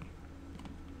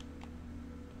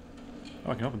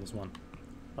 Oh, I can open this one.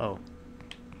 Oh.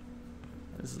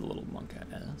 This is a little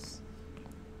monk-ass.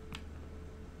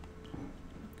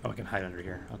 Oh, I can hide under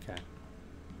here. Okay.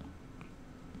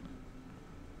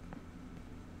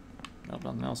 Nope,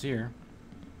 nothing else here.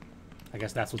 I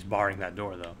guess that's what's barring that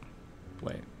door, though.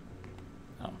 Wait.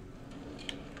 Oh.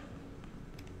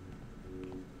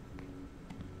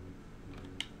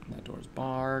 That door's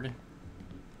barred.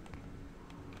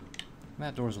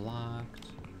 That door's locked.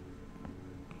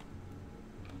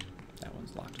 That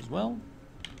one's locked as well.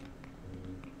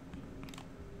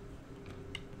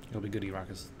 It'll be good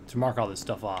to mark all this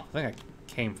stuff off. I think I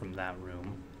came from that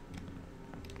room.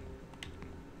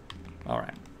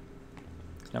 Alright.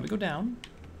 So now we go down.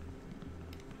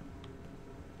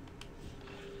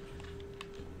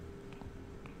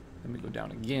 Then we go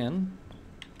down again.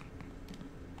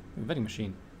 Vending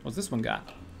machine. What's this one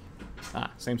got?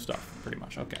 Ah, same stuff, pretty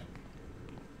much. Okay.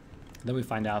 Then we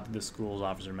find out that the school's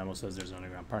officer memo says there's an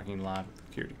underground parking lot with a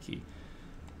security key.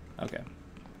 Okay.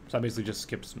 So I basically just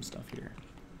skipped some stuff here.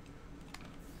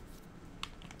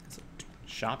 It's a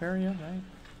shop area, right?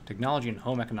 Technology and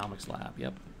Home Economics Lab.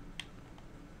 Yep.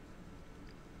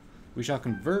 We shall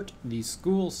convert the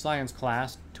school science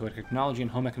class to a Technology and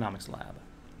Home Economics Lab.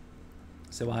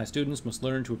 Civil High students must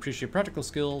learn to appreciate practical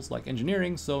skills like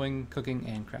engineering, sewing, cooking,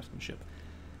 and craftsmanship.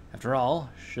 After all,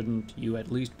 shouldn't you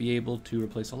at least be able to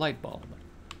replace a light bulb?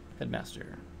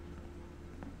 Headmaster.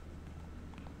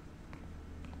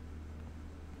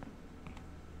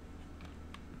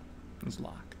 It's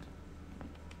locked.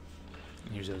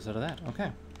 And here's the other side of that.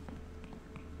 Okay.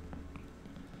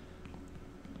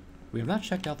 We have not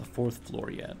checked out the 4th floor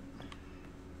yet.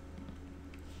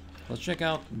 Let's check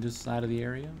out this side of the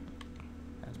area.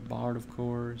 That's barred, of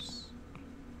course.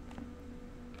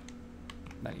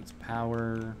 That needs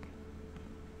power.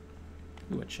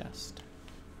 Ooh, a chest.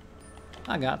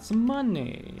 I got some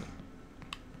money.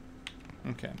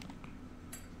 Okay.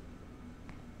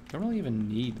 Don't really even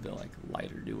need the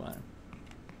lighter, do I?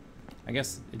 I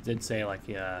guess it did say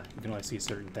yeah, you can only see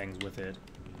certain things with it.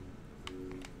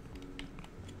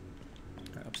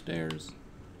 Right, upstairs.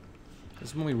 This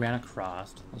is when we ran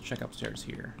across. Let's check upstairs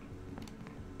here.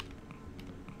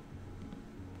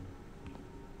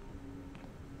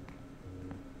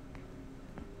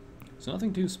 So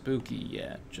nothing too spooky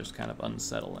yet, just kind of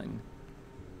unsettling.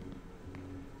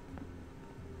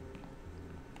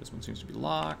 This one seems to be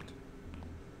locked.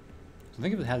 So I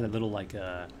think if it had a little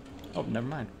oh, never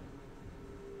mind.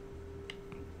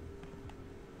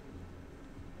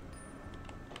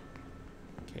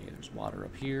 Okay, there's water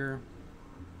up here.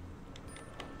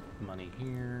 Money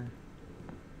here.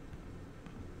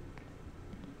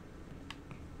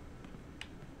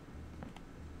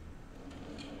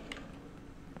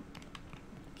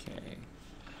 Okay.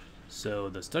 So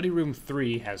the study room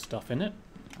 3 has stuff in it.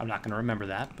 I'm not going to remember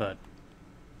that, but...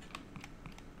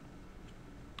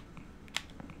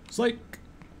 Psych!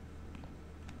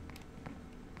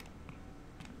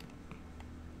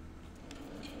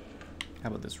 How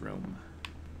about this room?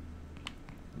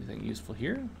 Anything useful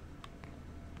here?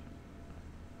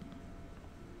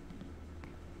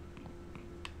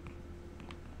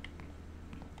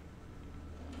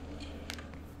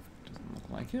 Doesn't look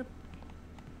like it.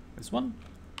 This one?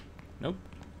 Nope.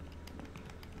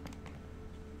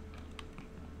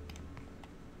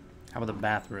 How about the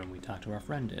bathroom we talked to our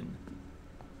friend in?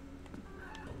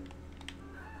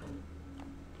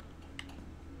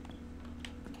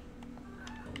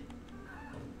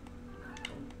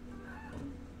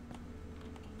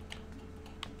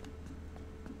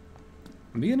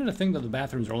 I'm beginning to think that the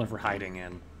bathrooms are only for hiding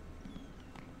in.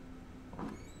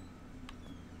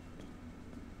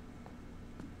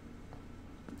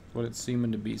 What it's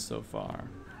seeming to be so far.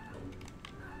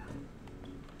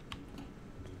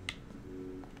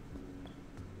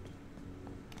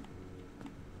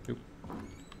 Oop.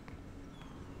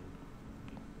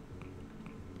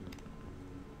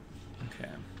 Okay.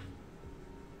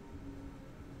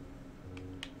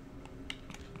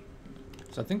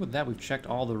 So I think with that we've checked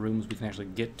all the rooms we can actually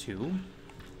get to.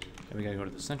 Then we gotta go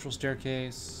to the central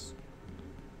staircase.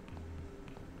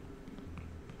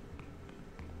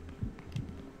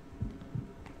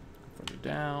 Further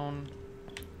down.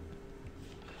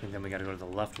 And then we gotta go to the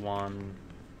left one.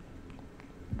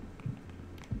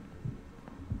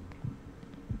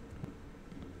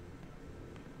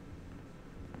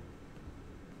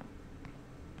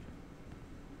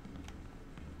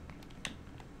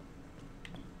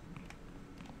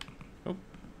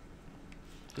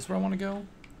 Is this where I want to go?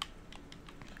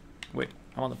 Wait,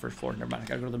 I'm on the first floor. Never mind. I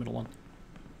gotta go to the middle one.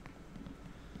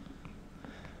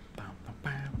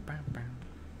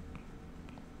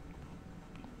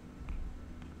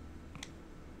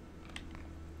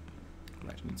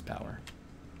 Right, needs power.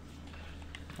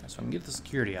 Alright, so I can get to the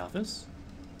security office.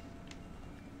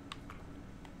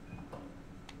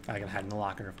 I can hide in the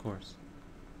locker, of course.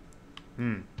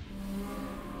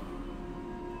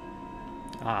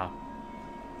 Ah.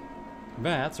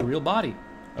 That's a real body.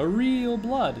 A real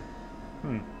blood.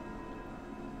 Hmm.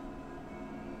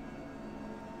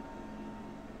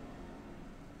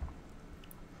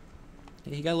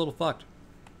 He got a little fucked.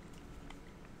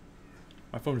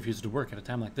 My phone refuses to work at a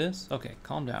time like this. Okay,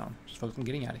 calm down. Just focus on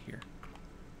getting out of here.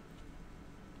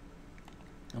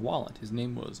 A wallet. His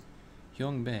name was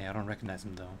Hyung Bae. I don't recognize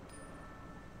him though.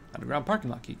 Underground parking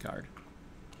lot key card.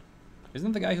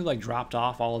 Isn't the guy who like dropped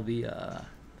off all of the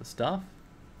stuff?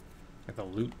 Like the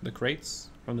loot, the crates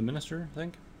from the minister, I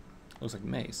think? Looks like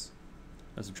mace.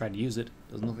 Must have tried to use it.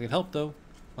 Doesn't look like it helped though.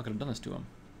 What could have done this to him?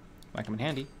 Might come in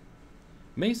handy.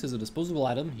 Mace is a disposable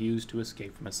item used to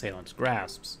escape from assailants'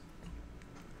 grasps.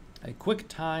 A quick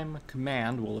time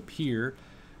command will appear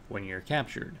when you're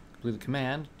captured. Complete the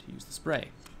command to use the spray.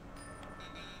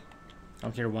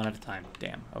 Okay, one at a time.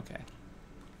 Damn, okay.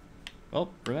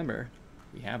 Well, remember,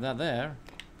 we have that there.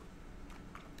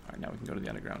 Alright, now we can go to the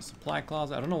underground supply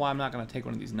closet. I don't know why I'm not going to take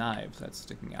one of these knives that's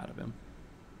sticking out of him.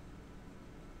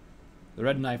 The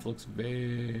red knife looks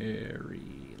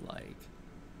very, like,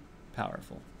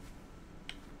 powerful.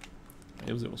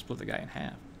 It will split the guy in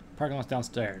half. Parking lot's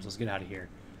downstairs. Let's get out of here.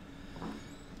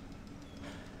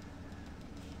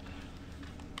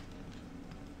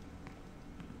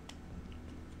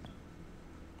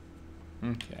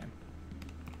 Okay.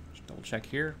 Just double check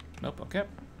here. Nope, okay.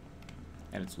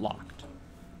 And it's locked.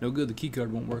 No good, the keycard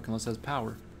won't work unless it has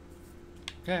power.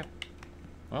 Okay.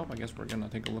 Well, I guess we're gonna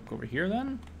take a look over here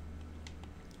then.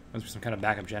 Must be some kind of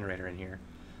backup generator in here.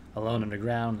 Alone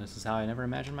underground, this is how I never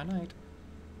imagined my night.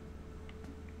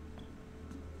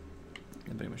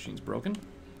 The vending machine's broken.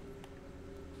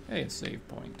 Hey, a save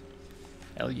point.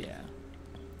 Hell yeah.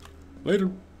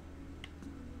 Later.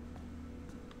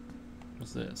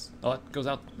 What's this? Oh, it goes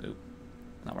out. Oop.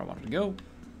 Not where I wanted to go.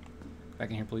 Back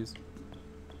in here, please.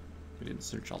 We didn't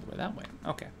search all the way that way.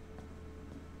 Okay.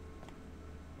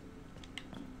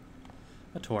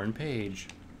 A torn page.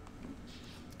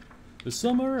 The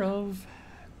summer of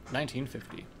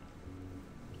 1950.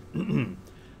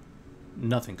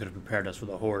 Nothing could have prepared us for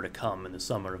the horror to come in the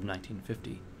summer of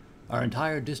 1950. Our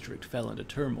entire district fell into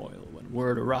turmoil when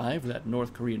word arrived that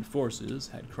North Korean forces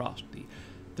had crossed the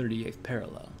 38th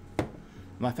parallel.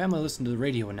 My family listened to the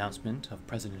radio announcement of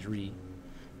President Ri,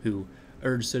 who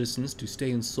urged citizens to stay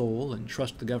in Seoul and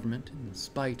trust the government in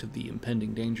spite of the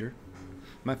impending danger.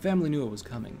 My family knew it was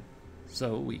coming,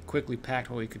 so we quickly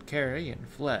packed what we could carry and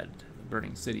fled the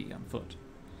burning city on foot.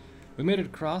 We made it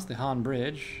across the Han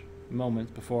Bridge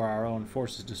moments before our own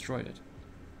forces destroyed it.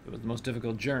 It was the most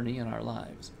difficult journey in our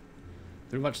lives.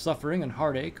 Through much suffering and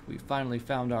heartache, we finally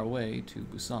found our way to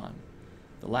Busan,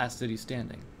 the last city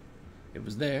standing. It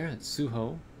was there that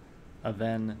Suho, a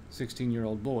then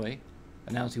 16-year-old boy,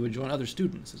 announced he would join other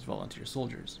students as volunteer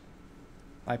soldiers.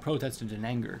 I protested in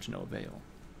anger to no avail.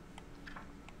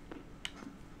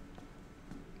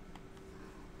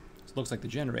 This looks like the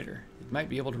generator. It might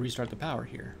be able to restart the power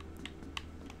here.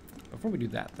 Before we do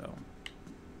that, though,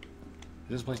 is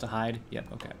this a place to hide?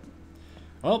 Yep, okay.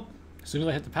 Well, as soon as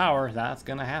I hit the power, that's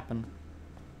gonna happen.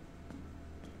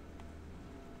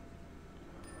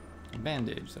 A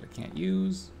bandage that I can't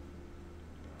use.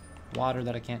 Water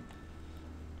that I can't...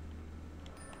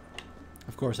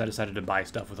 Of course, I decided to buy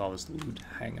stuff with all this loot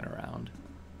hanging around.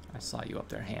 I saw you up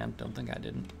there, hand. Don't think I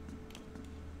didn't.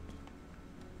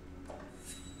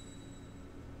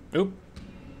 Oop.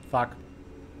 Fuck.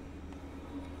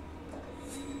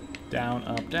 Down,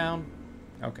 up, down.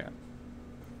 Okay.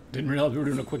 Didn't realize we were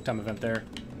doing a quick time event there.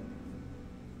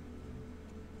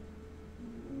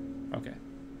 Okay.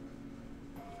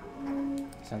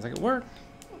 Sounds like it worked.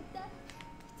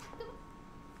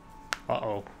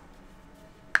 Uh-oh.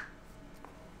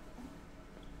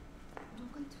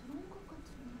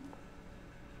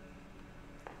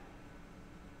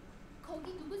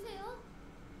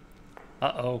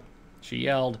 Uh-oh. She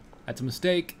yelled. That's a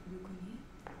mistake.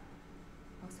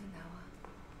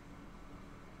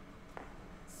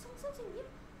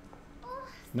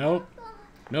 Nope.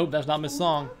 Nope, that's not Miss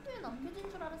Song.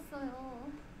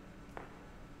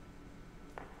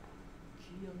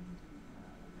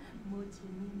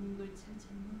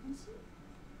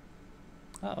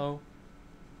 Uh-oh.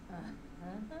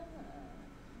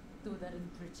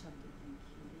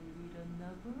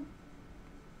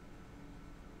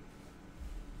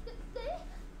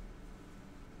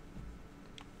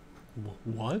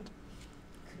 What?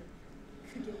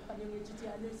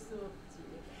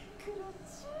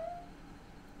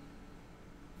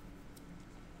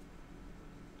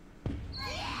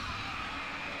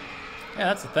 Yeah,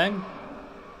 that's the thing.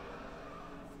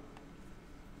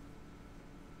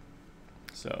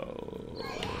 So...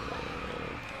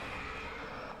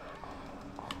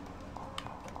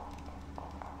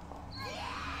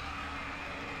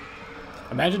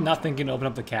 Imagine not thinking to open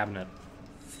up the cabinet.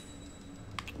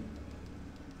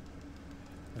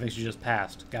 I think she just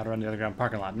passed. Got her on the underground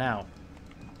parking lot now.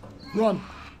 Run!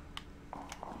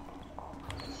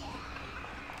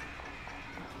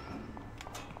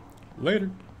 Later.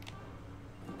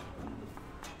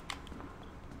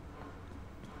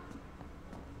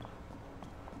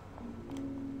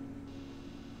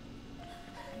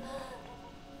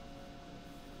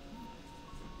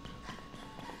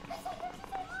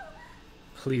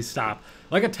 Please stop.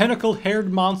 Like a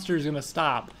tentacle-haired monster is gonna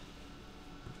stop.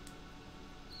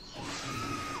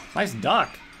 Nice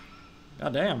duck.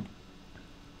 God damn.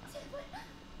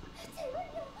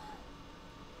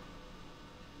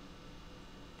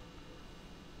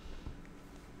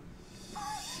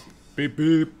 Beep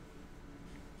beep.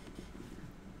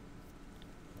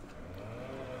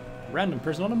 Random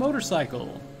person on a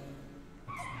motorcycle.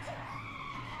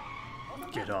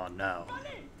 Get on now.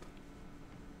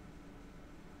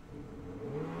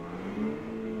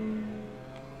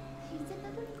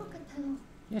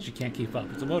 Yeah, she can't keep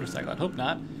up. It's a motorcycle. I'd hope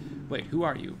not. Wait, who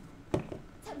are you?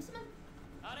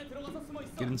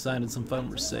 Get inside and some fun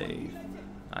were safe.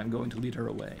 I'm going to lead her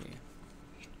away.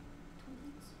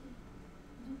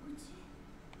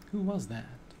 Who was that?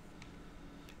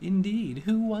 Indeed,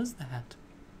 who was that?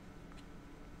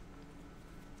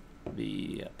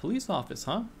 The police office,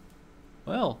 huh?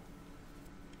 Well.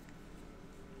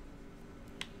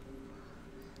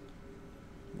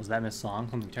 Was that Miss Song?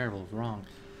 Something terrible was wrong.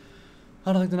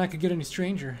 I don't think the night could get any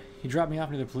stranger. He dropped me off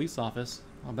near the police office.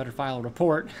 I'll better file a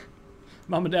report.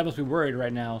 Mom and Dad must be worried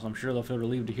right now, so I'm sure they'll feel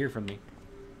relieved to hear from me.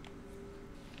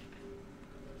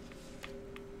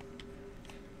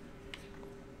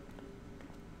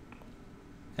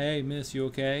 Hey, miss, you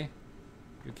okay?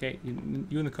 You okay?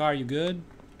 You in the car, you good?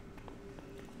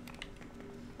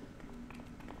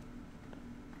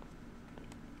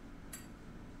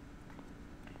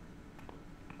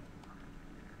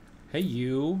 Hey,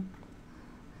 you.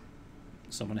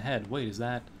 Someone ahead. Wait, is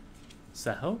that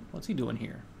Seho? What's he doing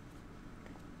here?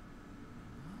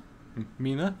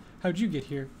 Mina, how'd you get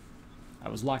here? I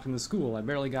was locked in the school. I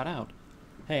barely got out.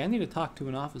 Hey, I need to talk to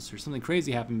an officer. Something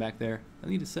crazy happened back there. I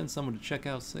need to send someone to check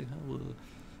out. Say,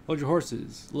 hold your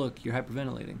horses. Look, you're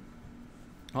hyperventilating.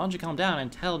 Why don't you calm down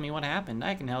and tell me what happened?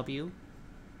 I can help you.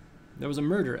 There was a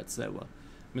murder at Sewa.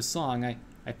 Miss Song,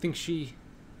 I think she...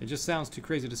 It just sounds too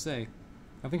crazy to say.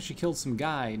 I think she killed some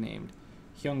guy named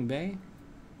Hyung-bae.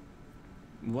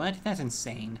 What? That's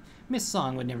insane. Miss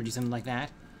Song would never do something like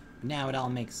that. Now it all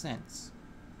makes sense.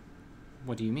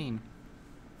 What do you mean?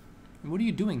 What are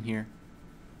you doing here?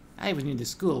 I was near the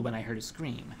school when I heard a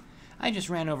scream. I just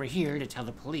ran over here to tell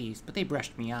the police, but they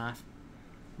brushed me off.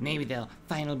 Maybe they'll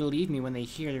finally believe me when they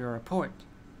hear your report.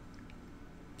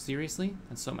 Seriously?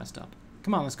 That's so messed up.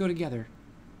 Come on, let's go together.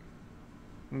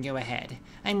 Go ahead.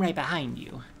 I'm right behind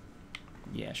you.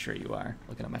 Yeah, sure you are.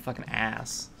 Looking at my fucking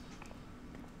ass.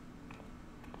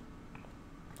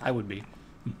 I would be.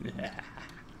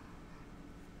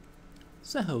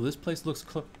 Seho, this place looks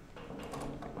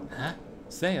Huh?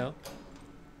 Seo?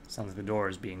 Sounds like the door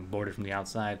is being boarded from the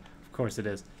outside. Of course it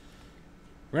is.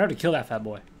 We're gonna have to kill that fat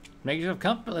boy. Make yourself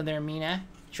comfortable in there, Mina.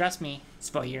 Trust me, it's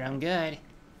for your own good.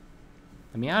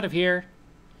 Let me out of here.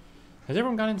 Has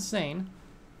everyone gone insane?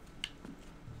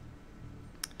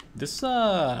 This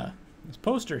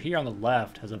poster here on the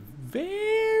left has a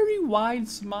very wide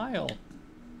smile.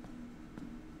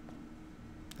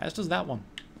 As does that one.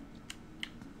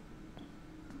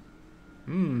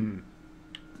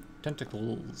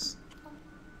 Tentacles.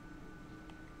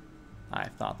 I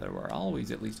thought there were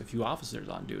always at least a few officers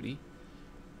on duty.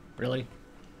 Really?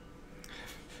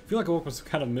 I feel like I woke up with some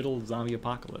kind of middle zombie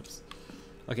apocalypse.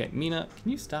 Okay, Mina,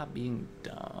 can you stop being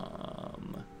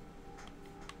dumb?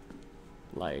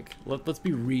 Like, let's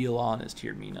be real honest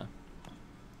here, Mina.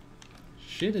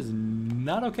 Shit is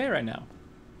not okay right now.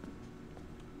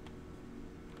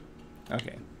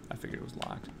 Okay, I figured it was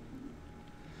locked.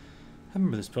 I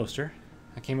remember this poster.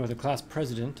 I came with the class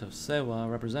president of Sewa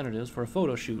representatives for a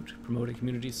photo shoot promoting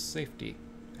community safety.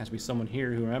 Has to be someone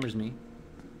here who remembers me.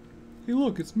 Hey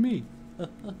look, it's me.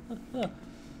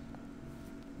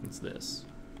 What's this?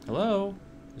 Hello?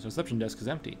 This reception desk is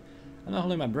empty. I'm not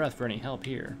holding my breath for any help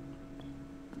here.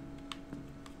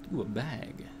 Ooh, a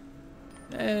bag.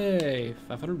 Hey,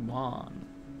 500 won.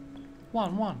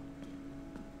 Won.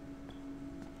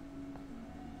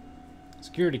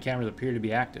 Security cameras appear to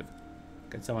be active.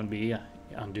 Could someone be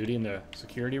on duty in the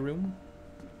security room?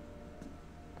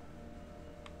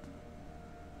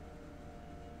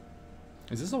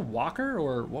 Is this a walker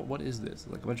or what is this?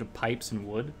 Like a bunch of pipes and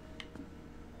wood?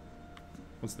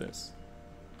 What's this?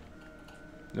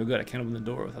 No good, I can't open the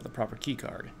door without the proper key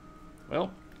card.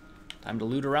 Well, time to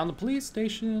loot around the police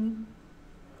station.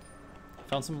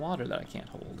 Found some water that I can't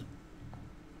hold.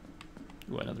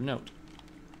 Ooh, another note.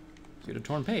 See a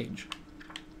torn page.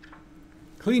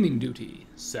 Cleaning duty,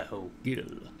 Saho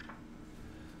Gil.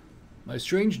 My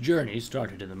strange journey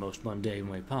started in the most mundane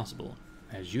way possible.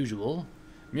 As usual,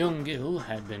 Myung-gil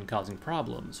had been causing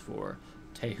problems for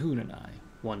Tae-hoon and I.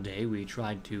 One day we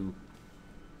tried to...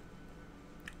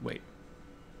 Wait.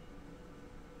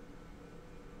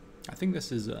 I think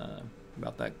this is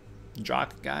about that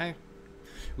jock guy.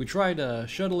 We tried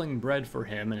shuttling bread for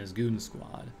him and his goon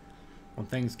squad. When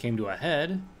things came to a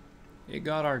head, it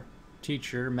got our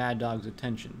teacher, Mad Dog's,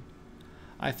 attention.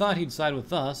 I thought he'd side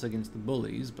with us against the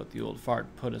bullies, but the old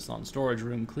fart put us on storage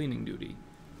room cleaning duty.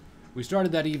 We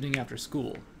started that evening after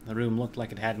school. The room looked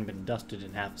like it hadn't been dusted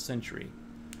in half a century.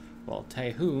 While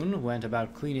Tae-hoon went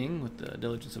about cleaning with the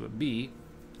diligence of a bee,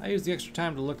 I used the extra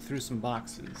time to look through some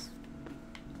boxes.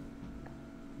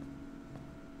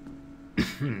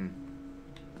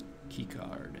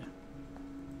 Keycard.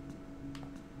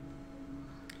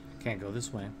 Can't go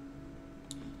this way.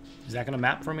 Is that gonna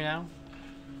map for me now?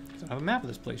 I don't have a map of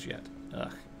this place yet.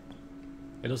 Ugh.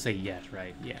 It'll say yet,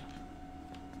 right? Yeah.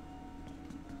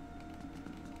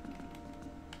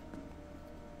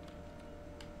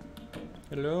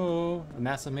 Hello,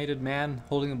 emaciated man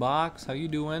holding a box. How you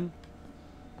doing?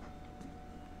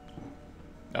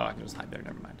 Oh, I can just hide there.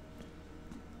 Never mind.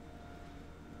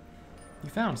 You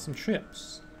found some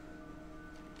chips.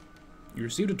 You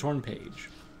received a torn page.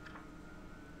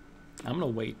 I'm gonna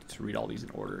wait to read all these in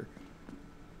order.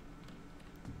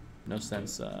 No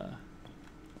sense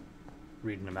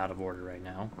reading them out of order right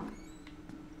now.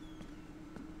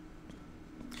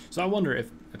 So I wonder if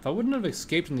I wouldn't have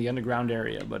escaped in the underground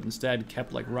area, but instead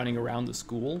kept like running around the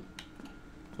school,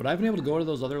 would I have been able to go to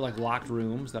those other like locked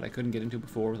rooms that I couldn't get into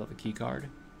before without the key card?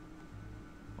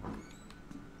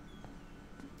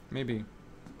 Maybe.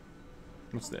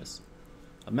 What's this?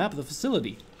 A map of the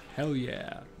facility. Hell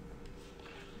yeah.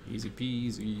 Easy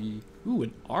peasy. Ooh,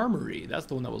 an armory. That's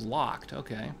the one that was locked.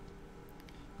 Okay.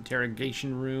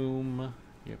 Interrogation room.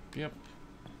 Yep, yep.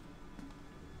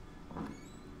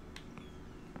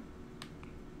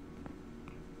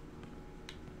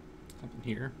 Something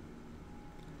here.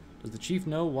 Does the chief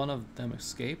know one of them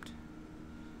escaped?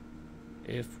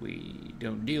 If we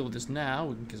don't deal with this now,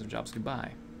 we can kiss our jobs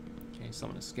goodbye. Okay,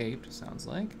 someone escaped, sounds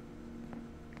like.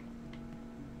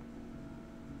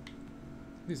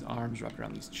 These arms wrapped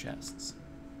around these chests.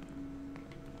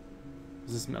 What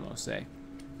does this memo say?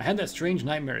 I had that strange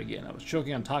nightmare again. I was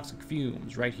choking on toxic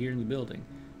fumes right here in the building.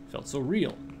 It felt so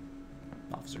real.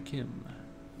 Officer Kim.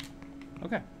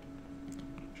 Okay.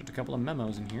 Just a couple of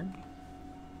memos in here.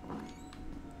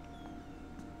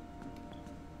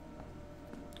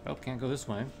 Oh, can't go this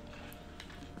way.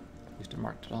 At least it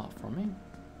marked it off for me.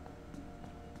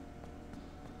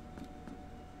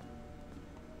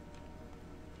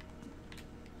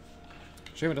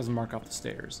 Shame it doesn't mark off the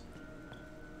stairs.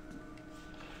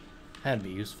 That'd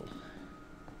be useful.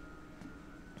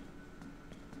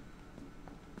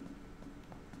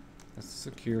 That's the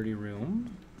security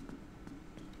room.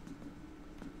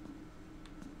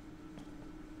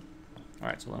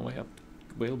 Alright, so one way up.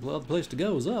 Well, the place to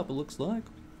go is up, it looks like.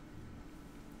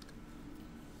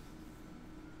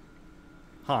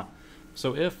 Huh.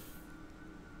 So if...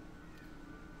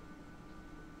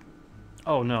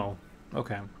 Oh, no.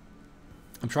 Okay.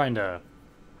 I'm trying to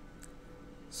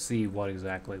see what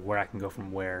exactly, where I can go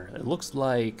from where. It looks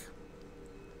like...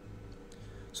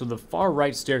 So the far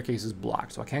right staircase is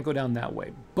blocked, so I can't go down that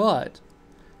way. But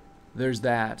there's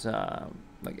that,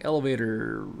 like,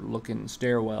 elevator-looking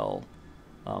stairwell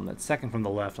that's second from the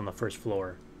left on the first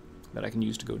floor that I can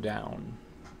use to go down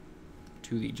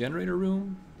to the generator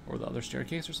room or the other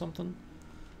staircase or something.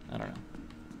 I don't know.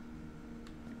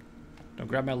 Don't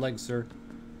grab my legs, sir.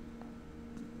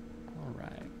 All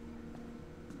right.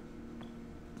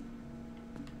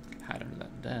 Hide under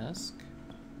that desk.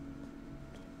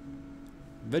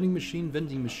 Vending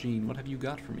machine. What have you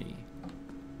got for me?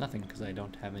 Nothing, because I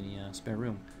don't have any spare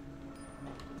room.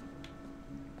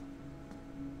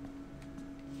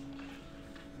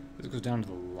 This goes down to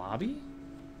the lobby?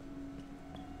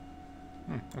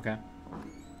 Okay.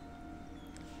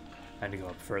 I had to go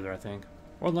up further, I think.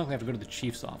 Or than likely I have to go to the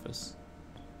chief's office.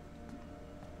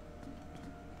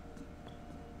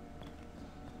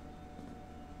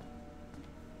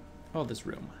 Oh, this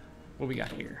room. What we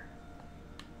got here?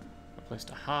 A place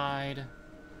to hide.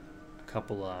 A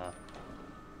couple of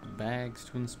bags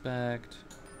to inspect.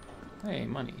 Hey,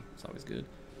 money. It's always good.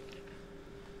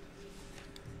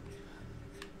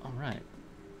 Alright.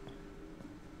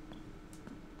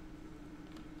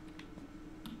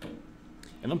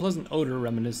 An unpleasant odor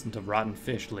reminiscent of rotten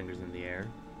fish lingers in the air.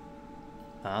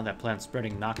 That plant's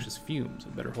spreading noxious fumes.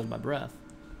 I better hold my breath.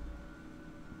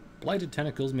 Blighted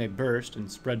tentacles may burst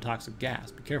and spread toxic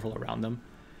gas. Be careful around them.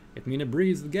 If Mina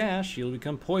breathes the gas, she'll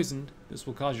become poisoned. This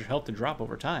will cause your health to drop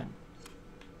over time.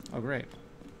 Oh, great.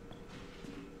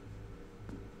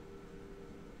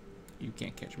 You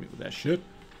can't catch me with that shit.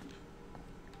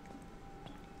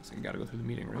 Looks like I gotta go through the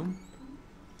meeting room.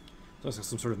 Looks like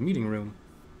some sort of meeting room.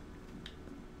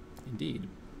 Indeed.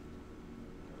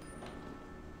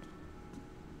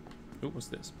 Oh, what's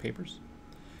this? Papers?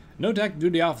 Note to active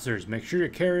duty officers. Make sure you're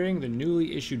carrying the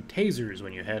newly issued tasers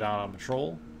when you head out on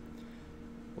patrol.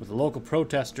 With the local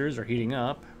protesters are heating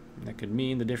up, that could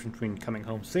mean the difference between coming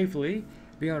home safely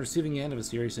and being on the receiving end of a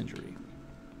serious injury.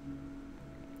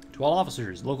 To all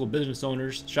officers, local business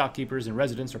owners, shopkeepers, and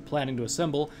residents are planning to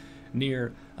assemble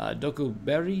near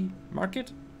Dokuberi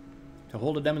Market to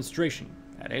hold a demonstration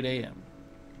at 8 a.m.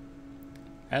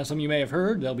 As some of you may have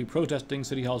heard, they'll be protesting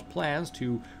City Hall's plans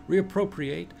to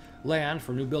reappropriate land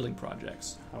for new building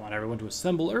projects. I want everyone to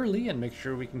assemble early and make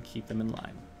sure we can keep them in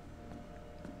line.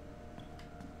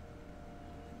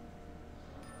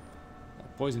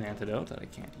 A poison antidote that I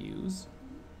can't use.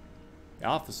 The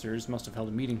officers must have held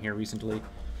a meeting here recently.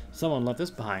 Someone left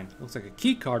this behind. Looks like a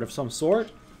key card of some sort.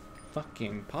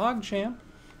 Fucking PogChamp.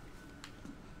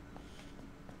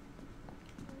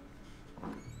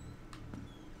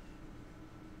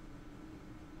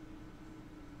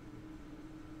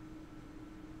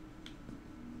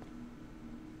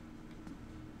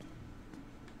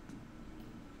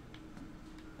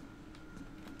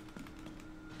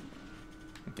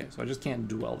 Okay, so I just can't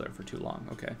dwell there for too long.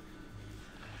 Okay.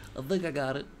 I think I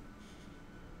got it.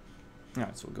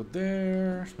 Alright, so we'll go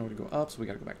there. Now we go up, so we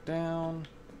gotta go back down.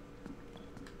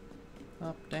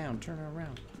 Up, down, turn it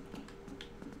around.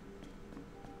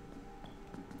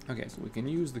 Okay, so we can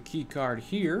use the key card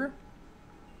here.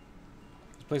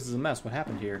 This place is a mess. What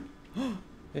happened here?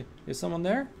 Is someone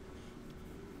there?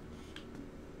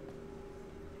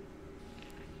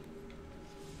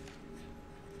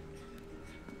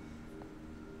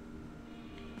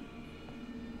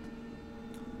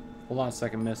 Hold on a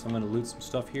second, miss. I'm gonna loot some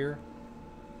stuff here.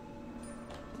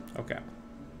 Okay.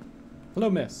 Hello,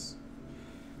 miss.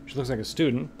 She looks like a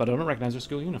student, but I don't recognize her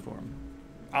school uniform.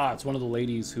 Ah, it's one of the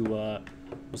ladies who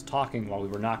was talking while we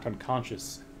were knocked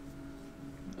unconscious.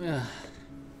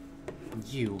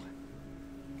 You.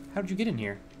 How did you get in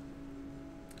here?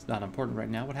 It's not important right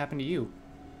now. What happened to you?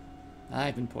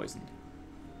 I've been poisoned.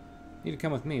 You need to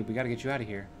come with me. We gotta get you out of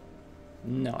here.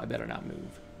 No, I better not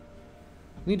move.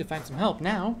 We need to find some help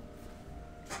now.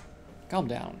 Calm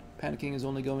down. Panicking is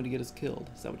only going to get us killed.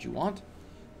 Is that what you want?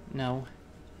 No.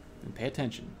 Then pay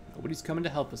attention. Nobody's coming to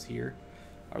help us here.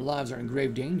 Our lives are in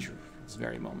grave danger at this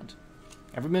very moment.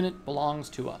 Every minute belongs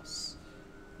to us.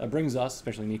 That brings us,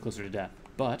 especially me, closer to death.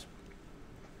 But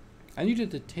I need you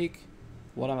to take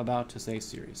what I'm about to say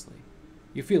seriously.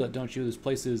 You feel it, don't you? This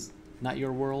place is not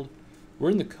your world.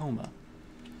 We're in the Coma,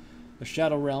 a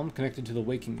shadow realm connected to the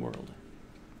waking world.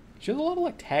 She has a lot of,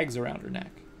 like, tags around her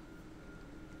neck.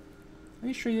 Are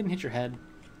you sure you didn't hit your head?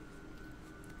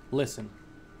 Listen.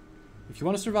 If you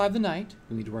want to survive the night,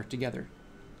 we need to work together.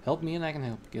 Help me and I can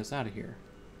help get us out of here.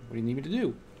 What do you need me to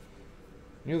do?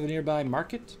 You know the nearby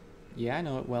market? Yeah, I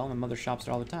know it well. My mother shops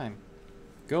there all the time.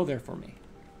 Go there for me.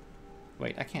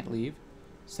 Wait, I can't leave.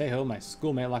 Say-ho, my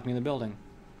schoolmate locked me in the building.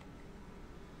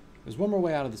 There's one more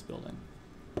way out of this building.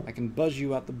 I can buzz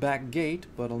you out the back gate,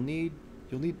 but I'll need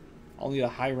a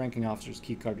high-ranking officer's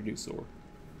key card to do so.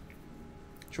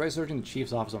 Try searching the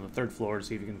chief's office on the 3rd floor to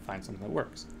see if you can find something that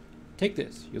works. Take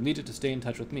this. You'll need it to stay in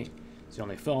touch with me. It's the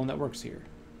only phone that works here.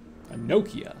 A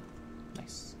Nokia.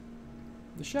 Nice.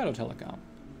 The Shadow Telecom.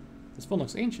 This phone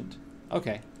looks ancient.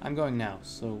 Okay, I'm going now.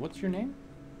 So what's your name?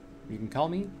 You can call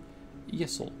me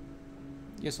Yissel.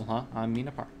 Yissel, huh? I'm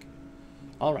Mina Park.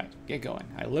 Alright, get going.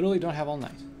 I literally don't have all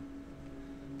night.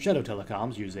 Shadow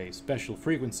telecoms use a special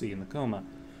frequency in the Coma.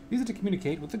 These are to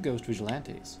communicate with the ghost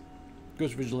vigilantes.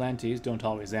 Ghost vigilantes don't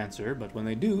always answer, but when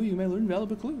they do, you may learn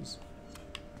valuable clues.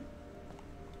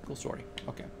 Cool story.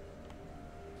 Okay.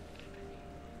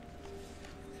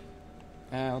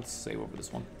 Let's save over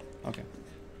this one. Okay.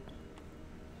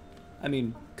 I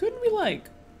mean, couldn't we, like...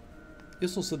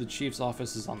 Issel said the chief's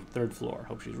office is on the 3rd floor.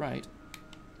 Hope she's right.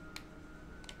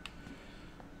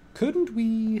 Couldn't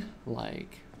we,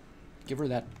 like, give her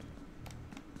that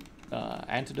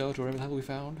antidote or whatever the hell we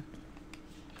found?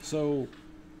 So...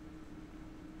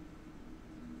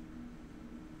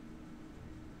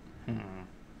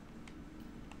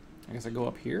 I guess I go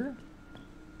up here,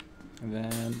 and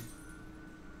then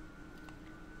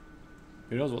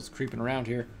who knows what's creeping around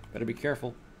here. Better be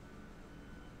careful.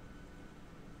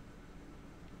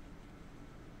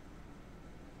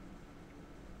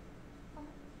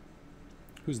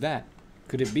 Who's that?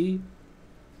 Could it be?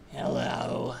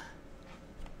 Hello.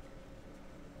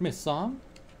 Miss Song?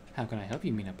 How can I help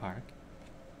you, Mina Park?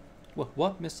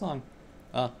 What, Miss Song?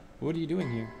 What are you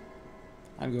doing here?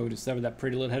 I'm going to sever that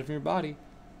pretty little head from your body.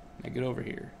 Now get over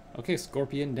here. Okay,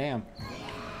 Scorpion, damn.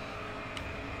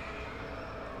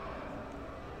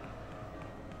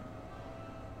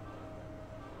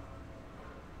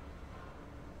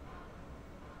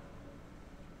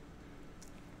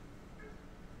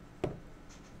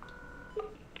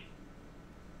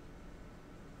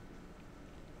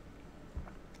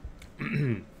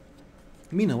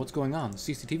 Mina, what's going on? The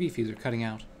CCTV feeds are cutting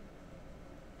out.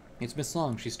 It's Miss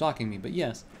Song. She's stalking me, but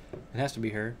yes, it has to be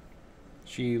her.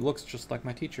 She looks just like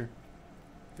my teacher.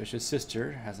 Fish's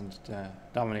sister hasn't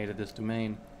dominated this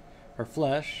domain. Her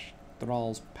flesh,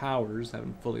 Thrall's powers,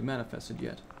 haven't fully manifested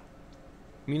yet.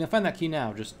 Mina, find that key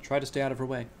now. Just try to stay out of her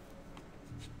way.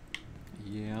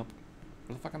 Yep.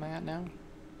 Where the fuck am I at now?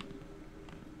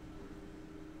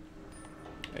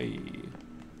 Hey.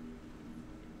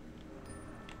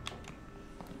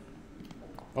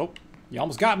 Oh, you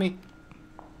almost got me.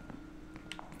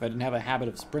 If I didn't have a habit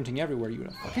of sprinting everywhere, you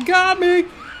would have fucking got me!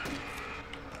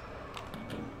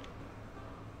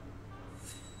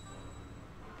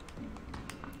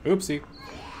 Oopsie.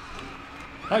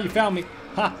 Oh, you found me.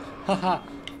 Ha! Ha ha!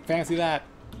 Fancy that.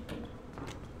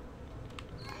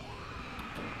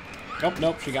 Nope,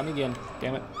 nope, she got me again.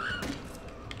 Damn it.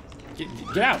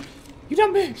 Get out! You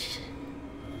dumb bitch!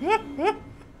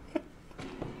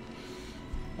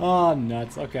 Oh,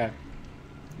 nuts. Okay.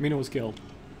 Mina was killed.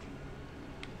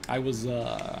 I was,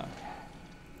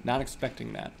 not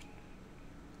expecting that.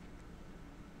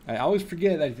 I always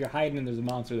forget that if you're hiding and there's a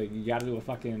monster, that you gotta do a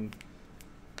fucking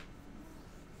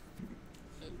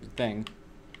thing.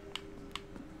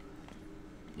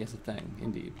 Yes, a thing,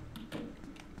 indeed.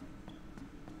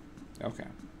 Okay.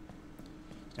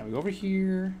 Now we go over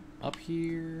here, up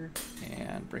here,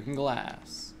 and breaking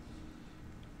glass.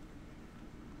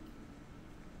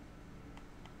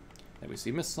 Then we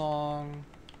see Miss Song.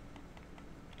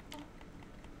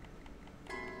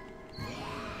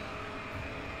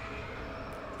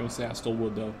 I'm gonna say I stole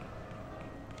wood though.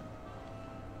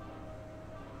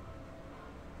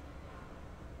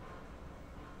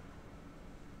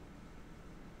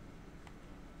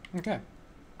 Okay.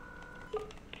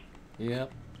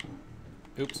 Yep.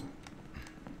 Oops.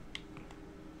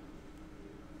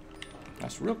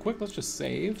 That's real quick. Let's just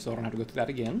save so I don't have to go through that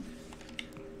again.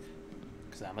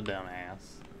 Because I'm a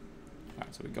dumbass.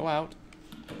 Alright, so we go out.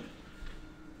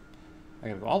 I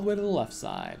gotta go all the way to the left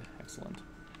side. Excellent.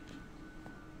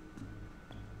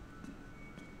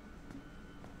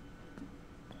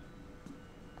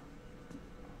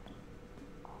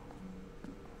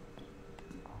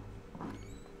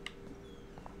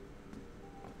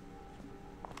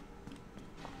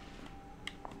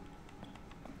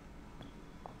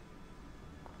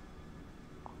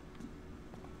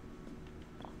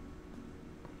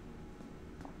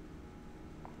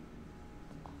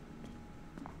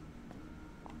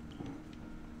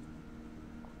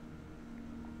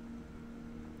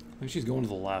 I think she's going to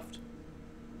the left.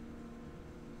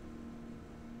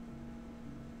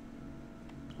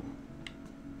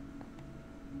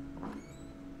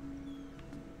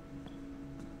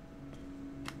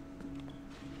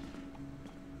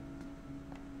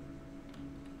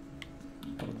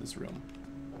 How about this room?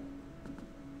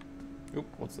 Oop,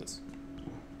 what's this?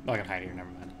 Oh, I can hide here,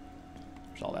 never mind.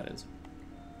 That's all that is.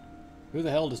 Who the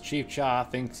hell does Chief Cha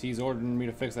thinks he's ordering me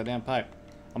to fix that damn pipe?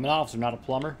 I'm an officer, not a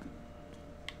plumber.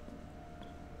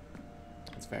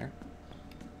 That's fair.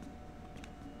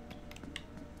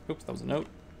 Oops, that was a note.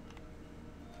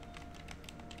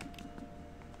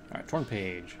 Alright, torn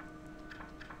page.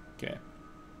 Okay.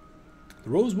 The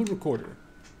Rosewood Recorder.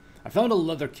 I found a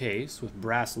leather case with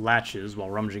brass latches while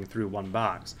rummaging through one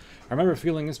box. I remember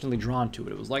feeling instantly drawn to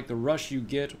it. It was like the rush you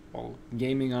get while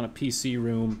gaming on a PC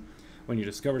room when you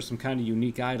discover some kind of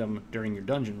unique item during your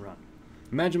dungeon run.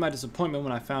 Imagine my disappointment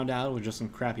when I found out it was just some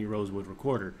crappy Rosewood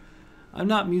Recorder. I'm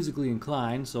not musically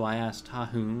inclined, so I asked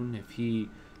Hahoon if he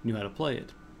knew how to play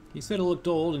it. He said it looked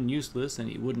old and useless, and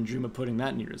he wouldn't dream of putting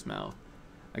that near his mouth.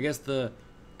 I guess the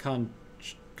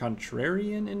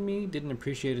contrarian in me didn't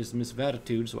appreciate his missive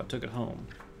attitude, so I took it home.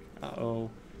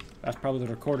 Uh-oh. That's probably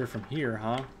the recorder from here,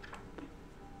 huh?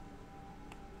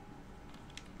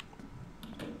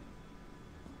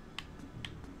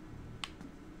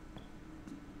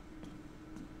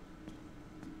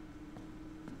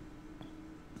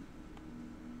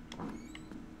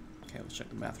 Okay, let's check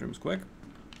the bathrooms quick.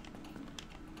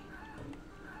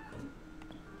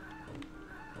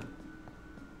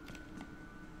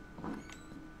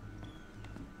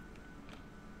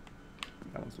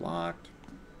 It's locked.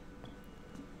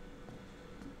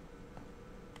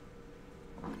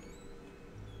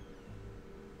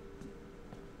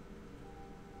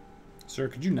 Sir,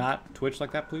 could you not twitch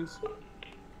like that, please?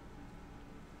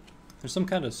 There's some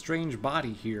kind of strange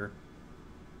body here.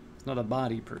 It's not a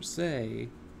body per se.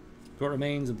 It's what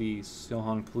remains of the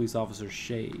Sohong police officer's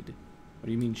shade. What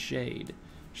do you mean, shade?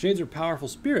 Shades are powerful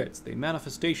spirits, the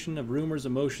manifestation of rumors,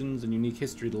 emotions, and unique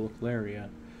history of the local area.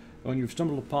 The one you've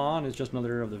stumbled upon is just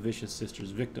another of the vicious sister's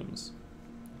victims.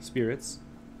 Spirits,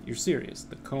 you're serious.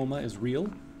 The coma is real?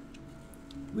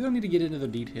 We don't need to get into the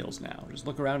details now. Just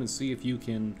look around and see if you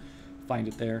can find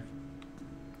it there.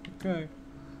 Okay.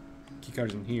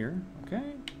 Keycard's in here.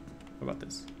 Okay. What about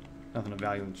this? Nothing of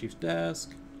value on the chief's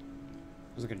desk.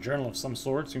 There's like a journal of some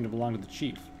sort, seemed to belong to the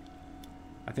chief.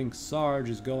 I think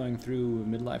Sarge is going through a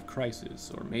midlife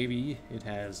crisis, or maybe it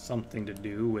has something to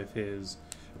do with his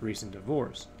recent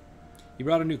divorce. He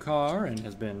brought a new car and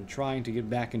has been trying to get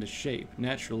back into shape.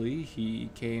 Naturally, he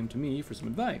came to me for some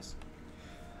advice.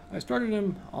 I started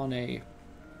him on a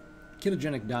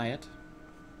ketogenic diet.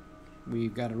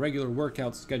 We've got a regular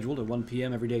workout scheduled at 1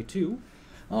 p.m. every day, too.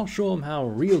 I'll show him how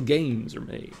real gains are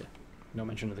made. No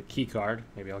mention of the key card.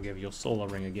 Maybe I'll give you a solo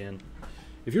ring again.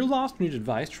 If you're lost and need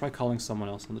advice, try calling someone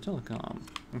else on the telecom.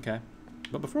 Okay.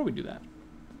 But before we do that...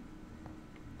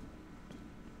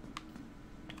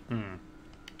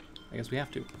 I guess we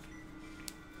have to.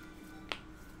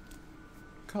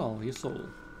 Call your soul.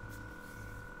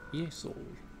 Ye soul.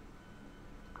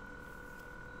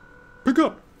 Pick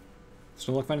up!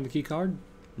 Still luck finding the key card?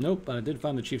 Nope, but I did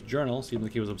find the chief's journal. Seemed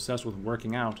like he was obsessed with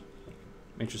working out.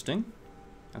 Interesting.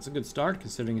 That's a good start,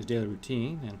 considering his daily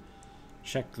routine. And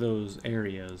check those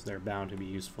areas. They're bound to be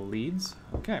useful leads.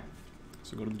 Okay,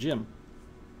 so go to the gym.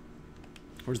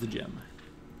 Where's the gym?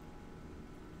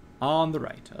 On the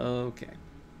right. Okay.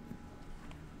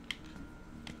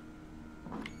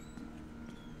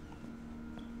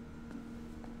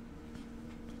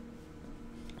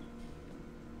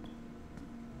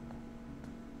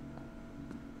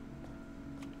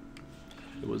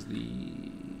 It was the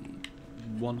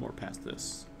one more past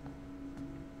this.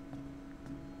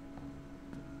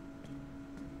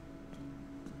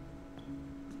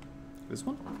 This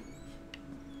one?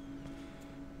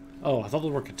 Oh, I thought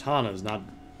those were katanas, not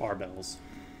barbells.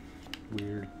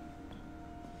 Weird.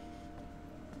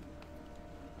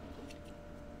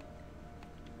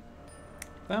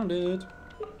 Found it.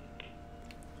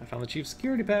 I found the chief's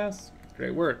security pass.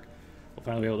 Great work. We'll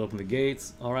finally be able to open the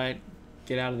gates. All right.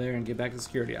 Get out of there and get back to the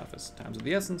security office. Time's of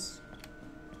the essence.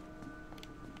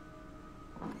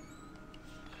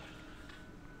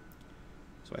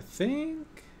 So I think...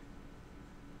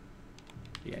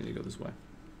 yeah, I need to go this way.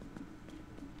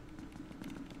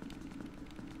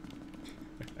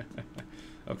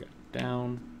 Okay,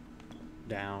 down,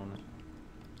 down.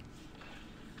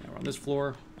 Now we're on this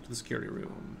floor to the security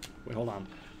room. Wait, hold on.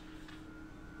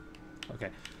 Okay,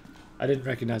 I didn't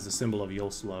recognize the symbol of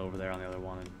Yosla over there on the other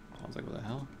one, and I was like, what the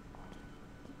hell?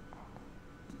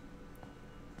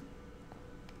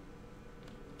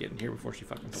 Get in here before she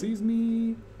fucking sees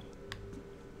me.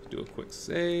 Let's do a quick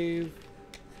save.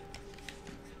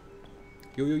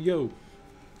 Yo, yo, yo.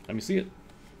 Let me see it.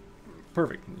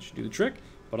 Perfect. This should do the trick,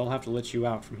 but I'll have to let you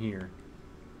out from here.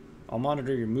 I'll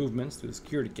monitor your movements through the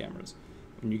security cameras.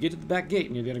 When you get to the back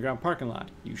gate near the underground parking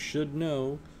lot, you should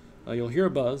know, you'll hear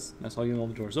a buzz. That's all you know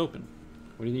the door's open.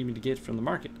 What do you need me to get from the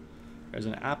market? There's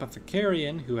an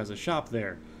apothecarian who has a shop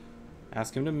there.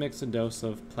 Ask him to mix a dose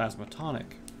of plasma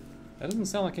tonic. That doesn't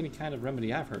sound like any kind of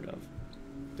remedy I've heard of.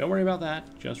 Don't worry about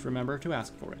that. Just remember to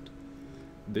ask for it.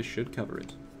 This should cover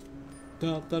it.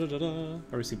 Da da da da da.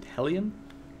 I received Hellion?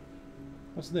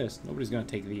 What's this? Nobody's gonna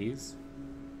take these.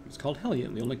 It's called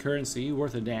Hellion, the only currency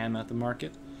worth a damn at the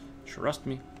market. Trust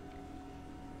me.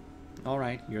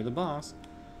 Alright, you're the boss.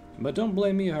 But don't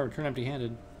blame me if I return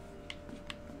empty-handed.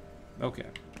 Okay.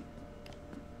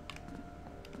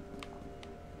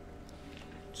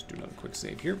 Just do another quick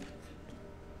save here.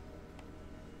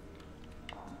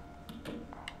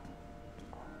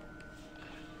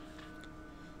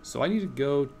 So I need to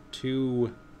go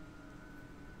to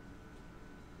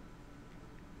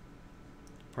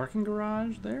parking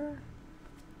garage there.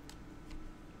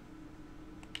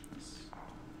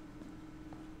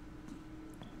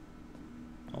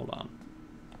 Hold on.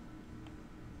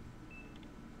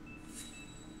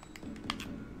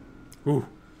 Ooh,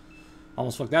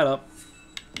 almost fucked that up.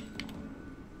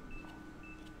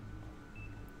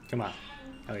 Come on.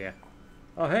 Oh yeah.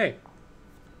 Oh hey.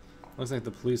 Looks like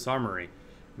the police armory.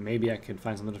 Maybe I could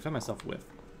find something to defend myself with.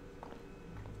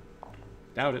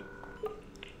 Doubt it.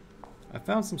 I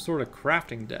found some sort of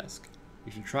crafting desk.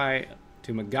 You should try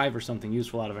to MacGyver something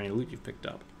useful out of any loot you've picked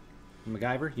up.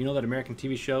 MacGyver? You know that American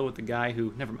TV show with the guy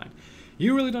who... Never mind.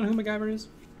 You really don't know who MacGyver is?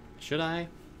 Should I?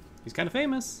 He's kind of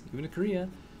famous, even in Korea.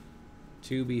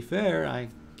 To be fair, I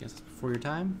guess it's before your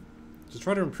time. Just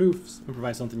try to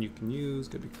improvise something you can use.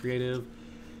 Gotta be creative.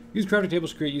 Use crafting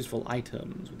tables to create useful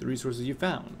items with the resources you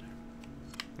found.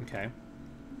 Okay.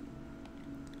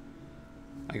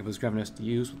 I can put this crafting nest to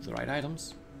use with the right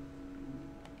items.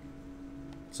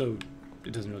 So,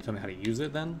 it doesn't really tell me how to use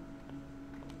it then?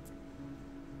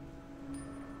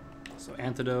 So,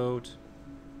 antidote.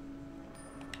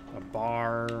 A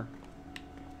bar.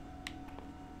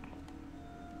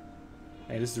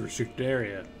 Hey, this is a restricted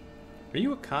area. Are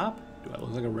you a cop? Do I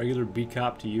look like a regular beat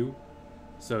cop to you?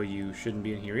 So you shouldn't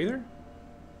be in here either?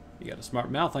 You got a smart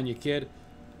mouth on you, kid.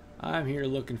 I'm here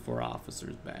looking for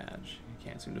officer's badge. I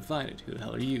can't seem to find it. Who the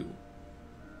hell are you?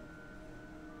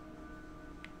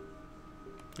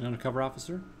 An undercover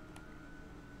officer?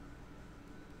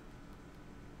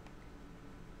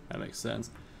 That makes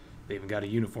sense. They even got a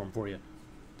uniform for you.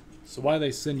 So why do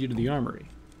they send you to the armory?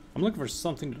 I'm looking for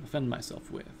something to defend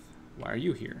myself with. Why are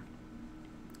you here?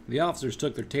 The officers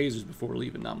took their tasers before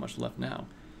leaving. Not much left now.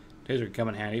 Taser can come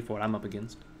in handy for what I'm up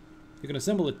against. You can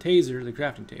assemble a taser to the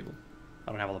crafting table.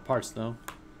 I don't have all the parts, though.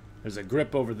 There's a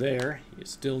grip over there. You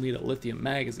still need a lithium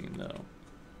magazine, though.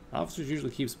 Officers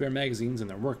usually keep spare magazines in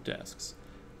their work desks.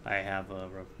 I have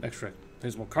an extra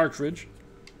replaceable cartridge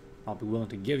I'll be willing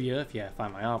to give you if you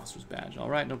find my officer's badge.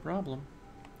 Alright, no problem.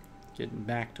 Getting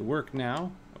back to work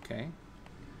now. Okay.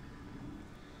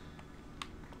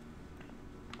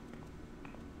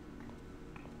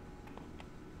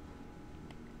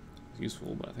 It's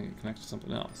useful, but I think it connects to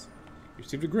something else. You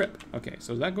received a grip. Okay,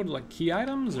 so does that go to like key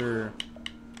items or...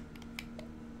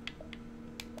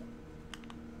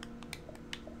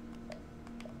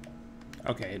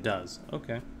 Okay, it does.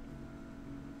 Okay.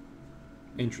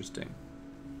 Interesting.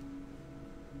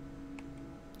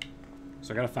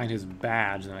 So I gotta find his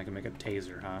badge, then I can make a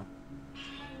taser, huh?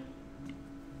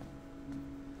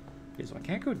 Okay, so I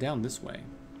can't go down this way.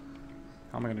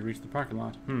 How am I gonna reach the parking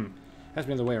lot? Has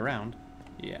to be the way around.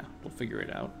 Yeah, we'll figure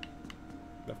it out.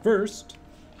 But first,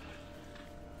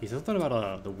 he said something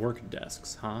about the work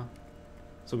desks, huh?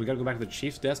 So we gotta go back to the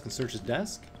chief's desk and search his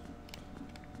desk?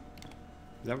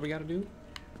 Is that what we gotta do?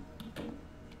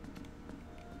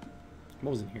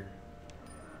 What was in here?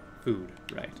 Food,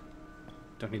 right.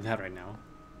 Don't need that right now.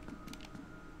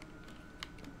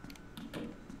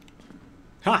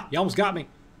 Ha! You almost got me!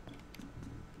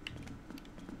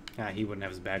 Ah, he wouldn't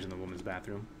have his badge in the woman's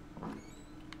bathroom.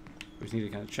 We just need to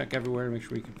kind of check everywhere to make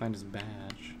sure we can find his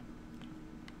badge.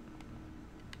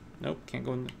 Nope, can't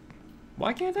go in there.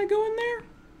 Why can't I go in there?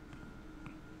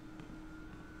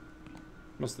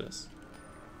 What's this?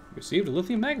 Received a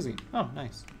lithium magazine. Oh,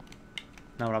 nice.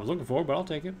 Not what I was looking for, but I'll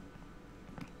take it.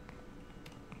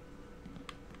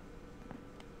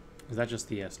 Is that just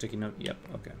the sticky note? Yep,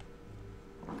 okay.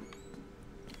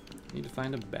 Need to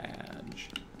find a badge.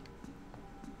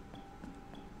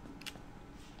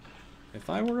 If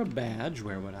I were a badge,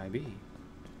 where would I be?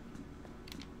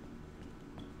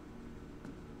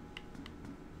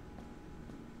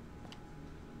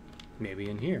 Maybe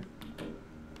in here.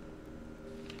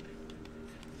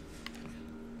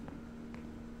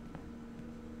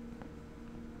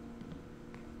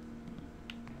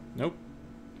 Nope.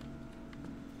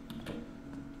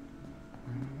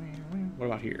 What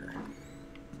about here?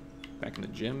 Back in the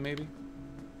gym, maybe?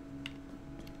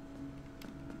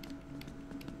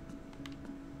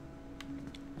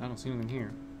 I don't see anything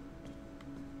here.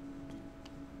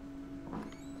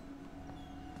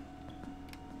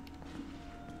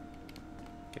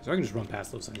 Okay, so I can just run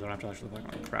past those things. I don't have to actually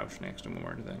like crouch next to them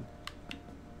or anything.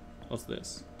 What's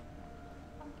this?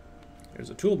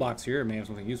 There's a toolbox here. It may have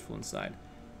something useful inside.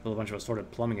 A bunch of assorted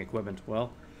plumbing equipment.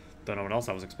 Well, don't know what else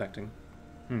I was expecting.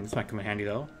 This might come in handy,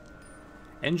 though.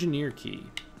 Engineer key.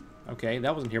 Okay,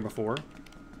 that wasn't here before.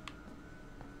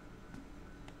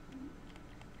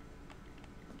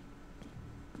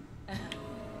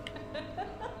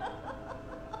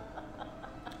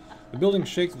 The building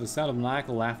shakes with the sound of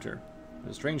maniacal laughter.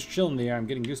 There's a strange chill in the air. I'm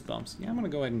getting goosebumps. Yeah, I'm gonna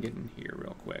go ahead and get in here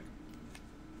real quick.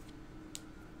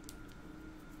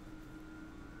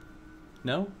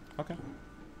 No? Okay.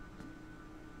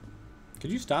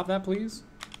 Could you stop that, please?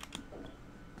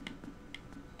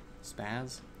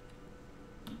 Spaz?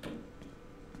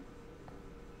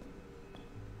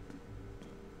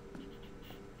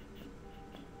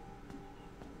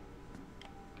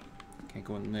 Can't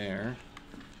go in there.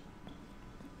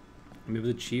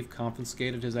 Maybe the chief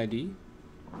confiscated his ID?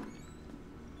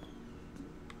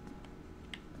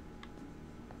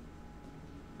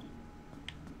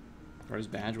 Or his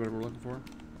badge, whatever we're looking for.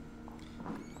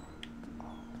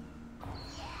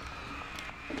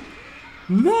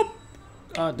 Nope!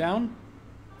 Down.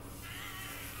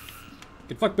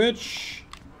 Get fucked, bitch!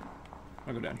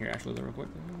 I'll go down here, actually, real quick.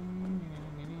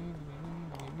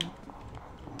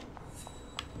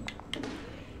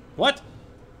 What?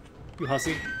 You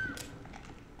hussy.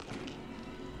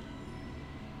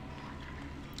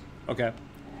 Okay.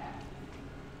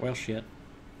 Well, shit.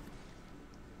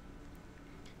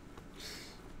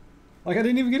 Like, I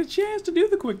didn't even get a chance to do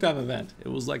the quick time event. It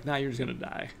was like, nah, you're just gonna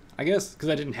die. I guess because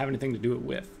I didn't have anything to do it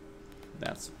with.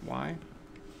 That's why.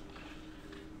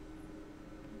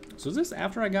 So is this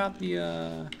after I got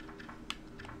the,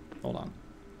 hold on.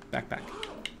 Backpack.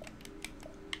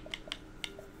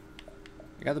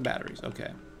 I got the batteries,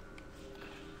 okay.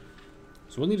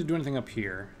 So we'll need to do anything up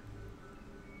here.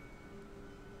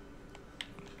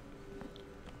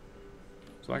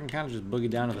 So I can kind of just boogie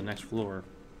down to the next floor.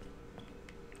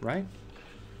 Right?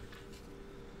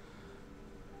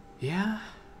 Yeah,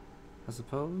 I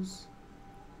suppose.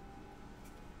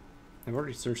 I've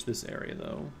already searched this area,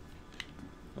 though.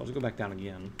 I'll just go back down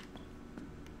again.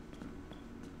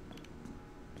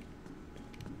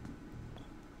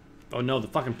 Oh no, the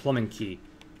fucking plumbing key.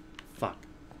 Fuck.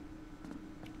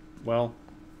 Well,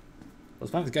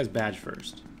 let's find this guy's badge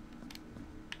first.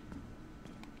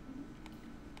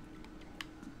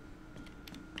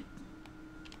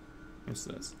 What's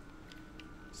this?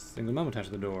 Single memo attached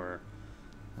to the door.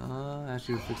 Ask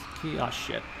you to fix the key. Oh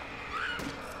shit.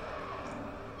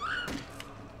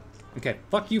 Okay,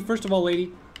 fuck you first of all,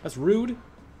 lady. That's rude.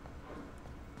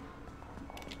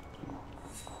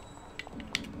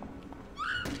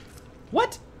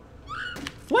 What?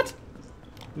 What?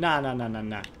 Nah, nah, nah, nah,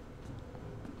 nah.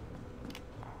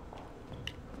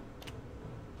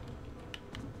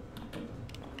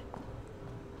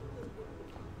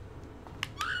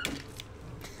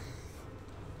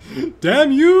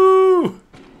 Damn you!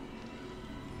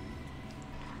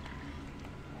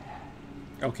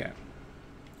 Okay.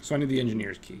 So I need the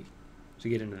engineer's key to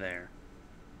get into there.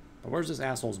 But where's this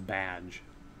asshole's badge?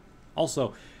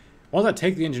 Also, once I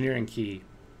take the engineering key...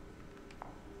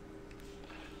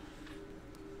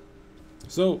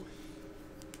 So...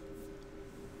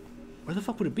 where the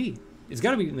fuck would it be? It's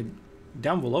gotta be in the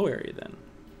down below area then.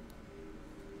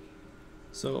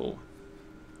 So...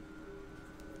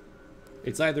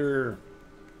 it's either...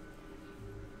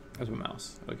 That's my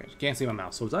mouse. Okay, can't see my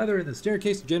mouse. So it's either in the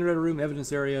staircase, generator room,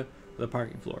 evidence area, or the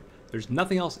parking floor. There's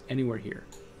nothing else anywhere here.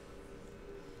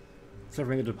 Except for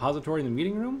maybe the depository in the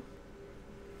meeting room?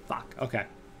 Fuck, okay.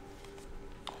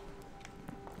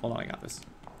 Hold on, I got this.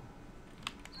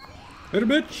 Later,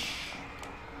 bitch!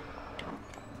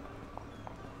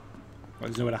 Oh,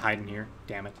 there's no way to hide in here.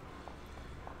 Damn it.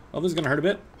 Oh, this is gonna hurt a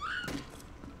bit.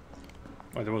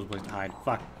 Oh, there was a place to hide.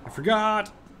 Fuck, I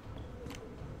forgot!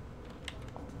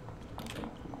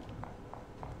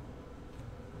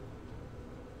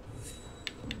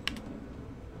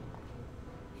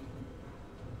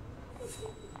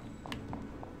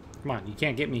 Come on, you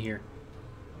can't get me here.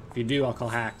 If you do, I'll call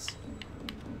hacks.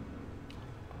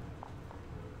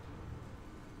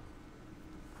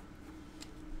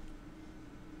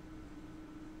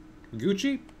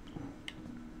 Gucci?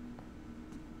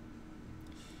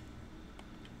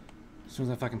 As soon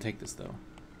as I fucking take this, though.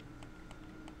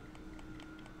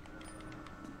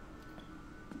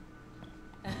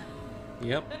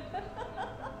 Yep.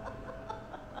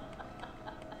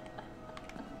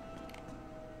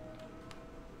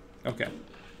 Okay.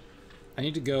 I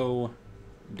need to go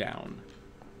down.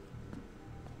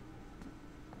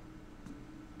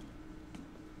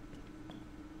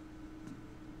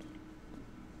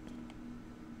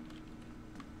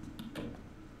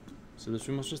 So this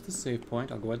room was just the save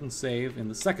point. I'll go ahead and save in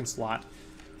the second slot,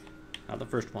 not the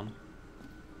first one.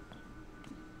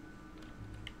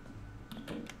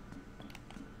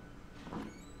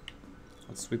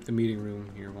 Let's sweep the meeting room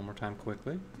here one more time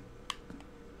quickly.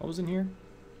 What was in here?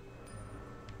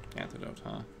 Antidote,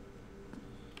 huh?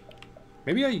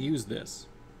 Maybe I use this.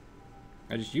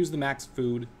 I just use the max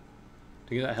food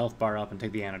to get that health bar up and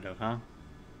take the antidote, huh?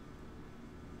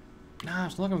 Nah,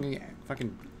 it's not gonna get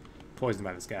fucking poisoned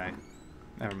by this guy.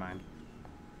 Never mind.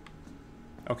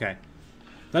 Okay.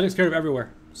 That takes care of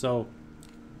everywhere. So,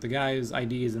 the guy's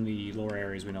ID is in the lower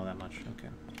areas, we know that much. Okay.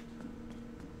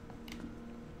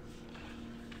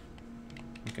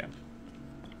 Okay.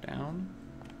 Down.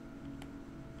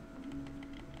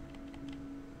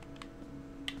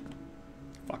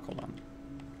 Fuck, hold on.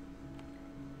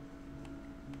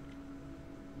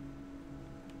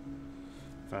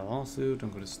 File lawsuit,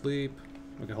 don't go to sleep.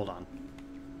 Okay, hold on.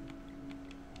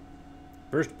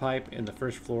 Burst pipe in the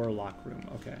first floor lock room.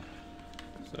 Okay.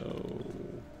 So...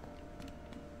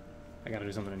 I gotta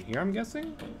do something in here, I'm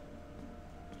guessing?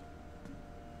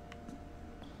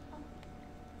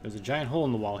 There's a giant hole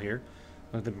in the wall here.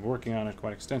 They've been working on it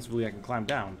quite extensively. I can climb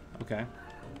down. Okay.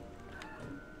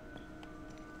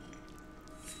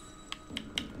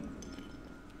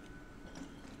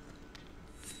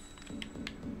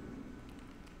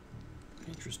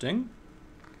 Interesting.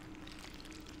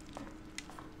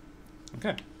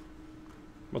 Okay.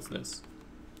 What's this?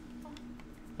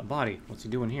 A body. What's he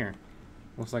doing here?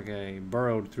 Looks like a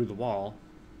burrowed through the wall.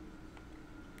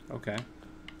 Okay.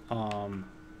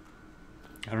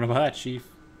 I don't know about that, Chief.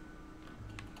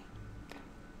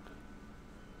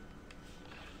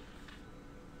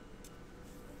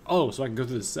 Oh, so I can go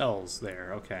through the cells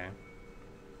there. Okay.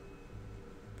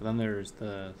 But then there's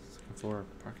the second floor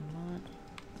parking lot.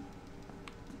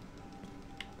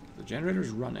 The generator's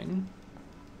running.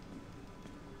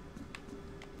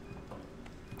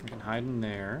 I can hide in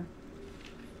there.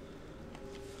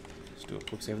 Let's do a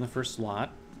quick save in the first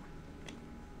slot.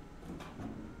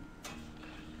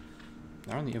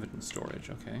 Now on the evidence storage,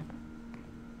 okay.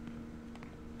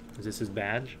 Is this his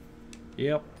badge?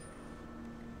 Yep.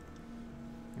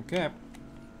 Okay.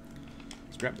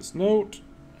 Let's grab this note.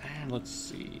 And let's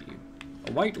see.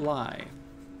 A white lie.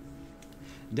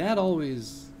 Dad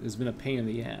always has been a pain in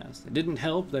the ass. It didn't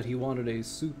help that he was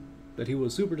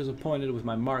super disappointed with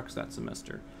my marks that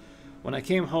semester. When I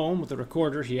came home with the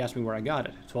recorder, he asked me where I got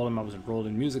it. I told him I was enrolled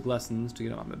in music lessons to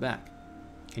get on my back.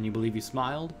 Can you believe he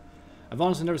smiled? I've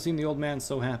honestly never seen the old man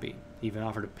so happy. He even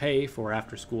offered to pay for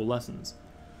after-school lessons.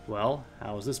 Well,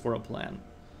 how was this for a plan?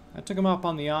 I took him up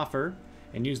on the offer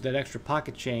and used that extra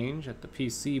pocket change at the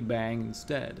PC bang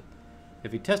instead.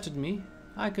 If he tested me,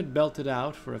 I could belt it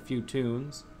out for a few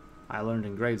tunes I learned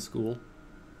in grade school.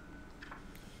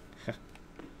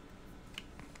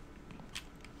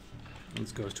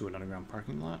 This goes to an underground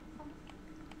parking lot.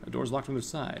 The door's locked from the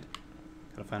side.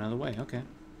 Gotta find another way. Okay.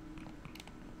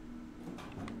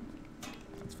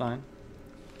 That's fine.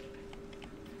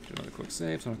 Do another quick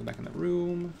save, so I don't go back in that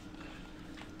room.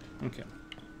 Okay.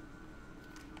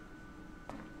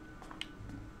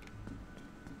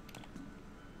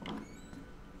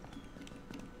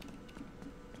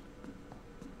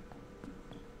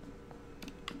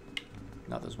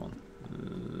 Not this one.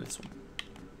 This one.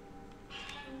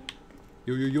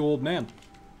 Yo, old man.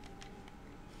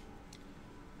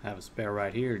 I have a spare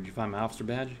right here. Did you find my officer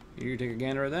badge? Here, take a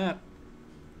gander at that.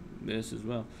 This as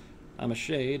well. I'm a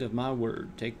shade of my word.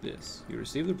 Take this. You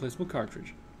received the replaceable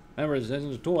cartridge. Remember, this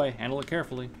isn't a toy. Handle it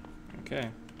carefully.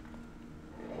 Okay.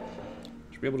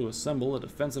 Should be able to assemble a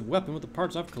defensive weapon with the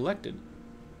parts I've collected.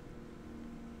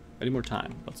 Any more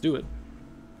time? Let's do it.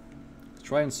 Let's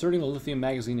try inserting the lithium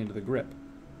magazine into the grip.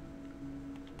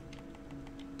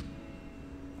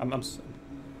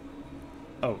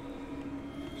 Oh.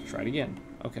 Let's try it again.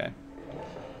 Okay.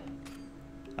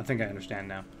 I think I understand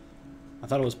now. I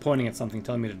thought it was pointing at something,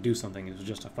 telling me to do something. It was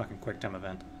just a fucking quick time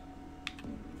event.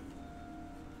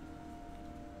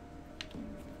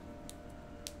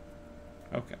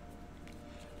 Okay.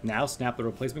 Now snap the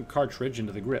replacement cartridge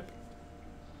into the grip.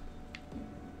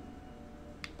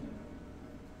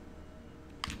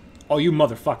 Oh, you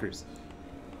motherfuckers.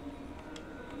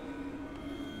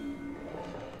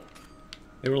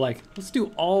 They were like, let's do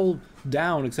all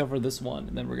down except for this one,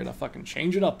 and then we're gonna fucking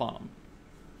change it up on them.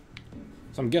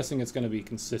 So I'm guessing it's gonna be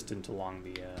consistent along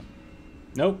the,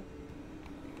 Nope.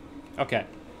 Okay.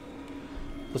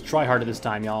 Let's try harder this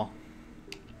time, y'all.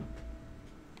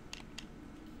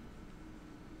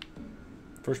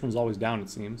 First one's always down, it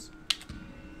seems.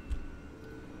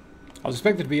 I was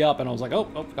expected to be up, and I was like, oh,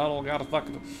 gotta fuck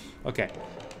it. Okay.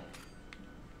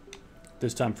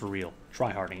 This time for real.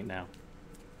 Try harding it now.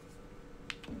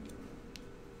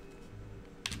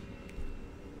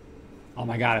 Oh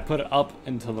my god, I put it up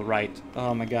and to the right.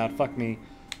 Oh my god, fuck me.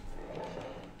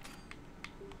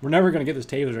 We're never gonna get this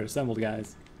taser assembled,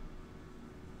 guys.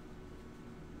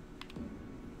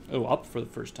 Oh, up for the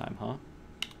first time, huh?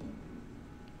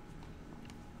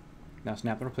 Now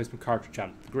snap the replacement cartridge out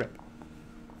of the grip.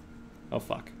 Oh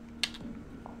fuck.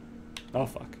 Oh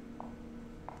fuck.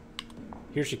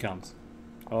 Here she comes.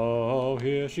 Oh,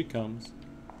 here she comes.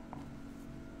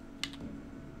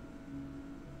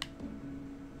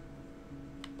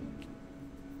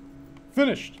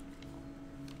 Finished.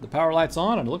 The power light's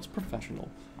on and it looks professional.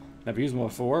 Never used one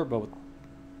before, but with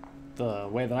the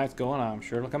way the night's going, I'm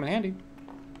sure it'll come in handy.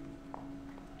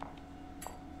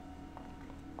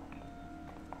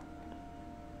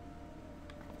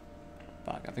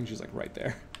 Fuck, I think she's like right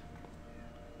there.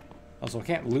 Also, I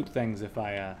can't loot things if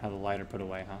I have the lighter put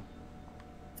away, huh?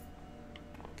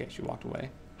 Okay, she walked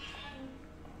away.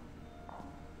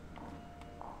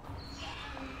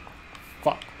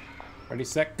 Fuck. Ready,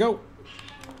 set, go.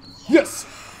 Yes!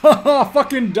 Haha,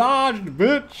 fucking dodged,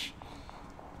 bitch!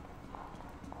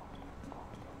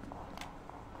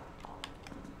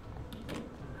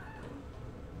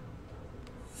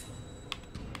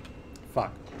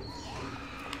 Fuck.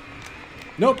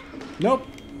 Nope, nope,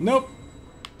 nope.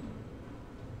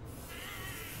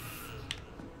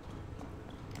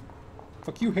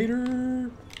 Fuck you,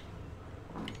 hater.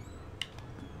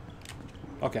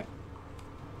 Okay.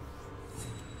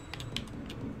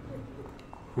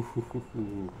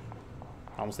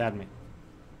 Almost had me.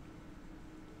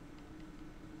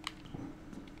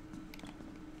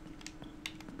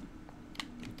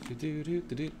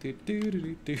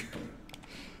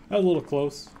 That was a little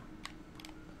close.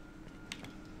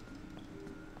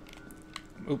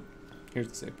 Oop, here's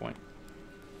the save point.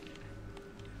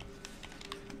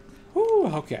 Whew,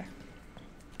 okay.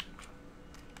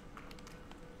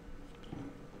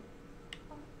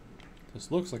 This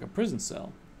looks like a prison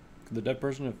cell. Could the dead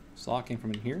person have saw came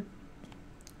from in here?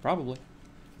 Probably.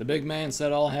 The big man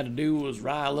said all I had to do was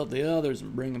rile up the others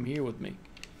and bring them here with me.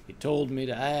 He told me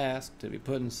to ask to be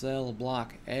put in cell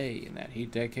block A and that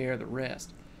he'd take care of the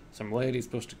rest. Some lady's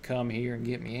supposed to come here and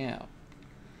get me out.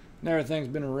 And everything's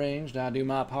been arranged. I do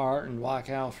my part and walk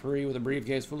out free with a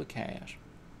briefcase full of cash.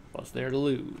 What's there to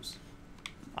lose?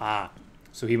 Ah,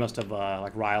 so he must have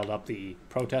like riled up the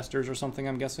protesters or something,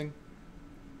 I'm guessing.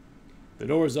 The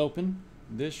door's open.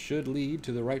 This should lead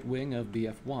to the right wing of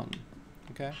BF1.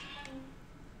 Okay.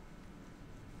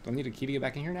 Do I need a key to get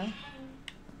back in here now?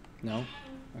 No?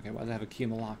 Okay, why does it have a key in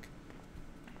the lock?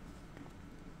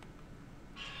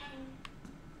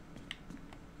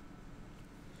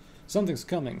 Something's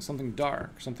coming. Something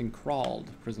dark. Something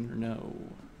crawled. Prisoner, no.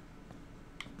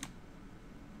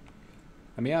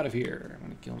 Let me out of here. I'm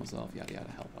gonna kill myself. Yada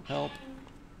yada. Help, help, help.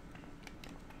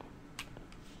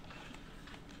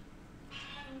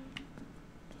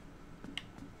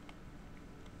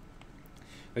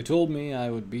 They told me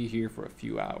I would be here for a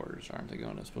few hours. Aren't they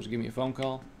supposed to give me a phone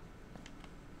call?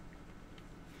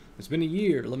 It's been a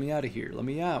year. Let me out of here. Let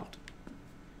me out.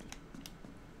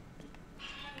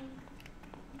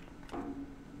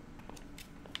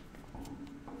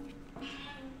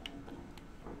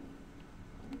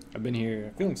 I've been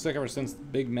here feeling sick ever since the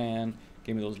big man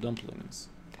gave me those dumplings.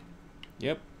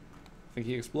 Yep. I think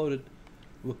he exploded.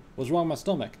 What's wrong with my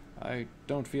stomach? I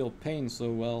don't feel pain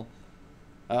so well.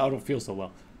 I don't feel so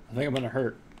well. I think I'm gonna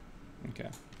hurt. Okay.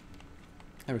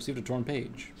 I received a torn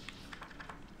page.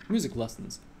 Music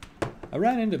lessons. I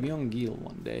ran into Myung-gil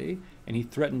one day, and he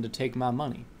threatened to take my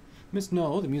money. Miss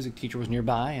No, the music teacher, was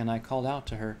nearby, and I called out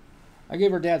to her. I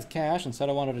gave her dad's cash and said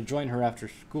I wanted to join her after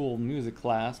school music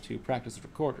class to practice the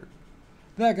recorder.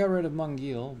 That got rid of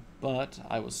Myung-gil, but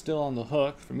I was still on the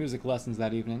hook for music lessons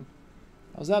that evening.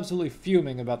 I was absolutely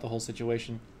fuming about the whole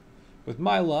situation. With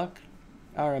my luck,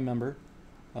 I remember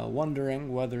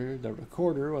wondering whether the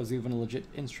recorder was even a legit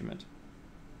instrument.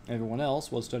 Everyone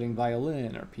else was studying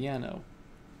violin or piano.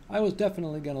 I was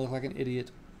definitely going to look like an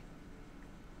idiot.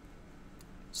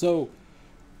 So,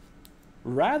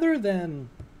 rather than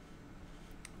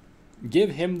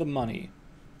give him the money,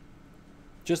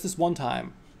 just this one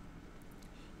time,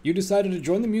 you decided to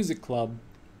join the music club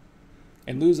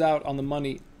and lose out on the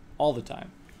money all the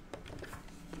time.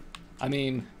 I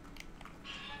mean,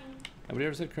 nobody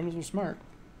ever said criminals were smart.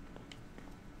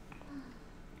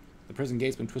 The prison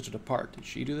gate's been twisted apart. Did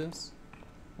she do this?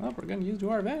 Well, we're going to use it to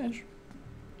our advantage.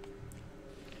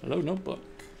 Hello, notebook.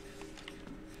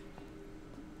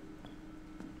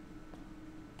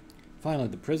 Finally,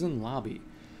 the prison lobby.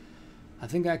 I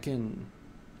think I can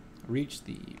reach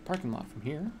the parking lot from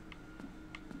here.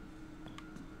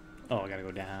 Oh, I gotta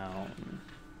go down.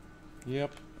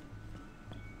 Yep.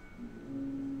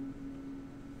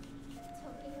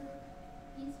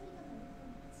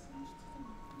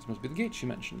 This must be the gate she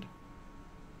mentioned.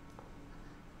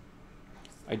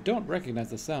 I don't recognize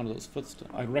the sound of those footsteps.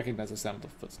 I recognize the sound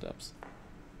of the footsteps.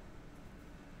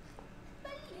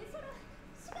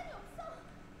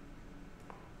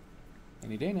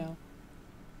 Any day now.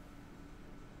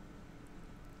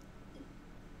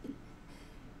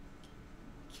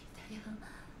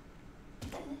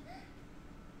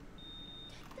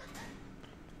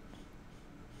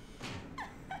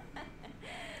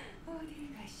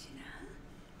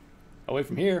 Away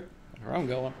from here. That's where I'm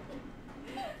going.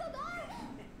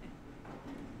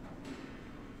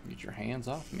 Get your hands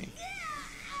off me.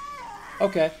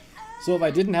 Okay. So if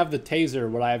I didn't have the taser,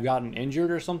 would I have gotten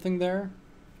injured or something there?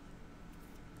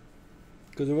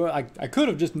 Because I could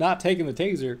have just not taken the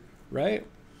taser, right?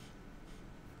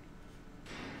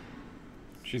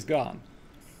 She's gone.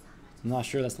 I'm not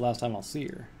sure that's the last time I'll see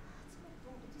her.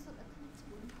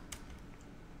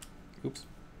 Oops.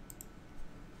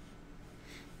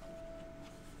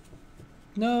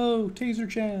 No,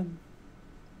 Taser-chan.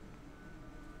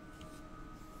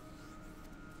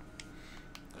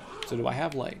 So do I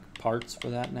have, like, parts for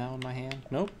that now in my hand?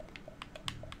 Nope.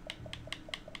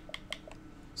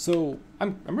 So,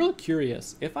 I'm really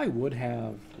curious. If I would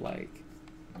have, like,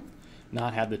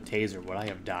 not had the taser, would I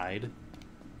have died?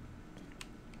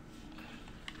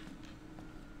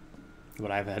 Would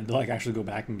I have had to, like, actually go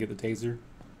back and get the taser?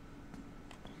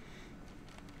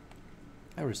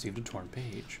 I received a torn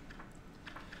page.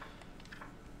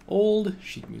 Old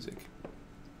sheet music.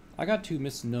 I got to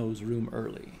Miss Snow's room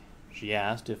early. She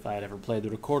asked if I had ever played the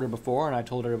recorder before, and I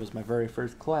told her it was my very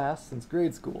first class since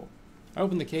grade school. I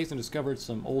opened the case and discovered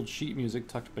some old sheet music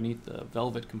tucked beneath the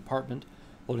velvet compartment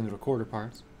holding the recorder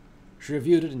parts. She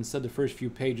reviewed it and said the first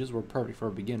few pages were perfect for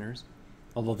beginners,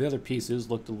 although the other pieces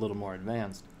looked a little more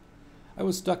advanced. I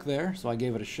was stuck there, so I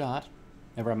gave it a shot.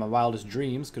 Never in my wildest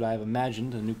dreams could I have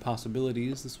imagined the new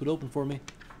possibilities this would open for me.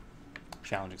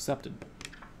 Challenge accepted.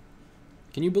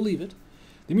 Can you believe it?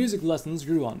 The music lessons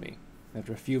grew on me.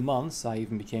 After a few months, I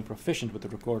even became proficient with the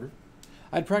recorder.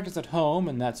 I'd practiced at home,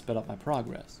 and that sped up my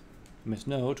progress. Miss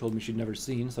Snow told me she'd never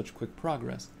seen such quick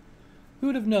progress. Who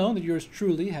would have known that yours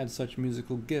truly had such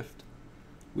musical gift?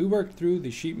 We worked through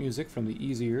the sheet music from the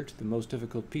easier to the most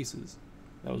difficult pieces.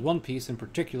 There was one piece in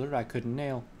particular I couldn't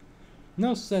nail.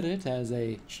 No set it as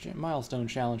a milestone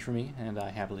challenge for me, and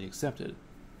I happily accepted.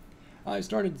 I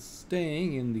started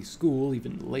staying in the school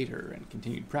even later and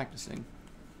continued practicing.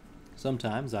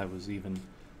 Sometimes I was even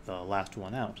the last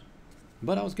one out,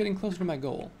 but I was getting closer to my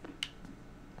goal.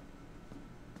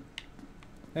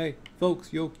 Hey,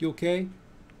 folks, you okay?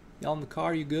 Y'all in the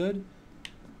car, you good?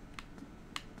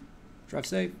 Drive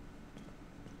safe.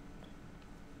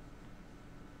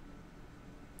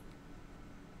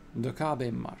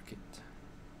 Dokabe Market.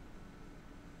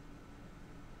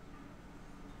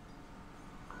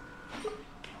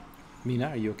 Mina,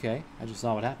 are you okay? I just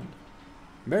saw what happened.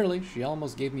 Barely. She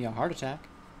almost gave me a heart attack.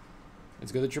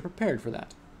 It's good that you're prepared for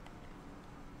that.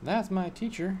 That's my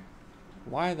teacher.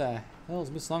 Why the hell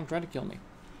is Miss Long trying to kill me?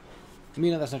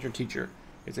 Mina, that's not your teacher.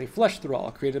 It's a flesh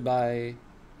thrall created by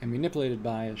and manipulated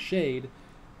by a shade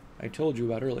I told you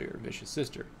about earlier, Vicious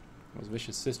Sister. Was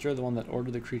Vicious Sister the one that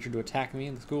ordered the creature to attack me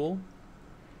in the school?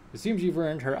 It seems you've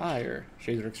earned her ire.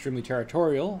 Shades are extremely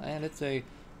territorial, and it's a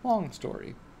long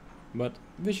story. But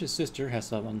Vicious Sister has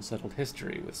some unsettled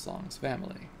history with Song's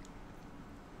family.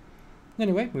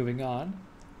 Anyway, moving on.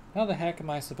 How the heck am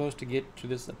I supposed to get to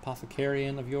this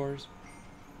apothecarian of yours?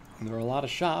 There are a lot of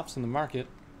shops in the market.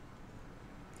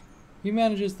 He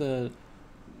manages the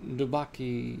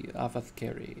Dubaki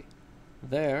Apothecary.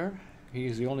 There,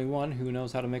 he's the only one who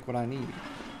knows how to make what I need.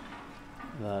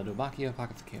 The Dubaki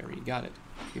Apothecary. Got it.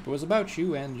 Keep it was about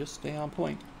you and just stay on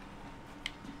point.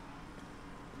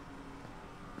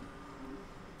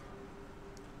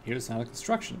 Hear the sound of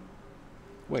construction.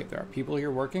 Wait, there are people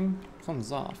here working?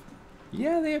 Something's off.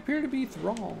 Yeah, they appear to be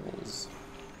thralls.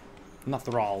 Not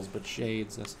thralls, but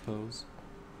shades, I suppose.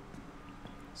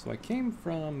 So I came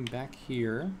from back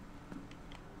here.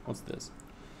 What's this?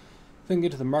 I can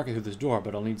get to the market through this door,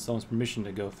 but I'll need someone's permission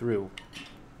to go through.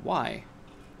 Why?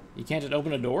 You can't just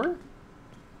open a door?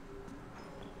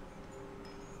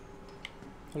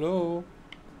 Hello?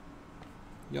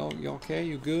 You okay?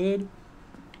 You good?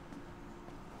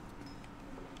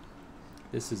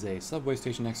 This is a subway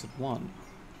station exit 1.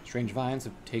 Strange vines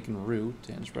have taken root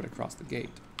and spread across the gate.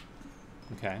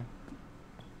 Okay.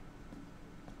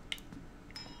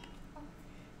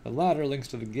 The ladder links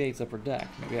to the gate's upper deck.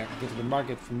 Maybe I can get to the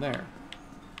market from there.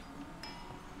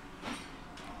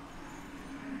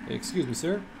 Excuse me,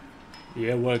 sir?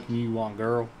 Yeah, what can you want,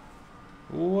 girl?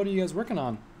 What are you guys working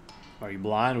on? Are you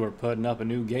blind? We're putting up a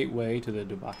new gateway to the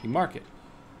Dubaki market.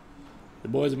 The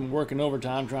boys have been working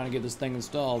overtime trying to get this thing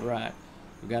installed right.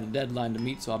 We've got a deadline to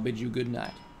meet, so I'll bid you good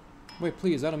night. Wait,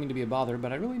 please, I don't mean to be a bother,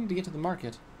 but I really need to get to the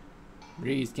market.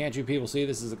 Breeze, can't you people see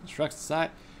this is a construction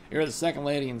site? You're the second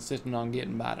lady insisting on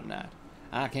getting by tonight.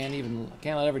 I can't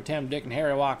let every Tim, Dick, and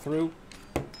Harry walk through.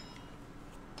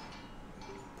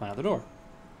 Find out the door.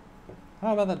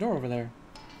 How about that door over there?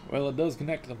 Well, it does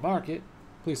connect to the market.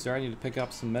 Please, sir, I need to pick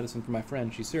up some medicine for my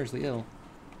friend. She's seriously ill.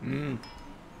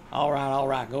 All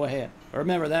right, go ahead.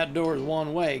 Remember, that door is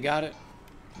one way, got it?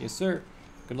 Yes, sir.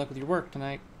 Good luck with your work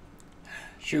tonight.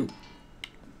 Shoot.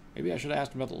 Maybe I should have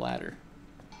asked him about the ladder.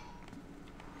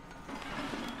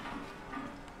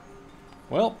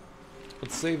 Well,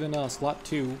 let's save in slot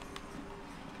 2.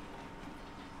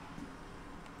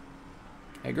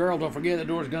 Hey girl, don't forget the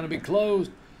door's gonna be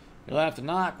closed. You'll have to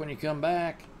knock when you come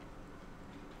back.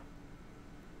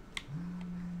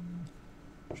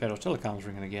 Shadow's telecom's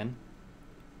ringing again.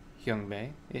 Young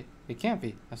Bay. It can't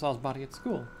be. I saw his body at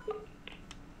school.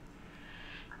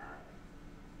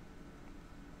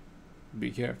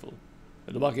 Be careful.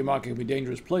 The Bucky Market can be a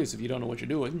dangerous place if you don't know what you're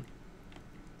doing.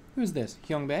 Who's this?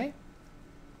 Young Bay?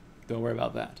 Don't worry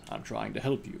about that. I'm trying to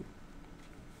help you.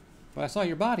 But I saw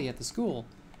your body at the school.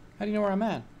 How do you know where I'm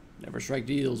at? Never strike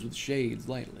deals with shades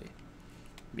lightly.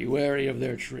 Be wary of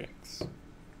their tricks.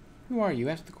 Who are you?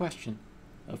 Answer the question.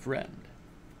 A friend.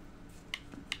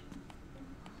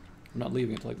 I'm not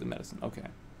leaving until I get the medicine. Okay.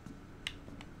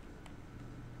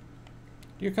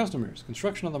 Dear customers,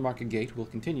 construction on the market gate will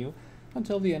continue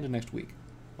until the end of next week.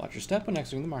 Watch your step when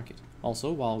exiting the market.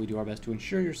 Also, while we do our best to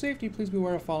ensure your safety, please be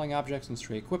aware of falling objects and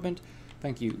stray equipment.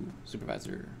 Thank you,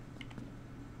 Supervisor.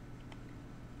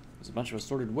 There's a bunch of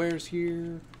assorted wares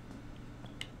here.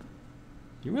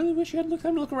 You really wish you had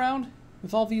time to look around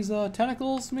with all these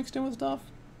tentacles mixed in with stuff?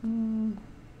 Oh,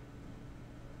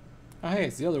 hey,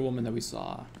 it's the other woman that we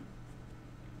saw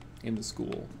in the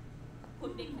school.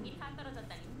 What do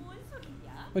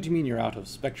you mean you're out of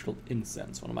spectral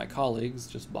incense? One of my colleagues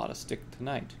just bought a stick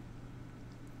tonight.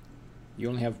 You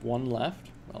only have one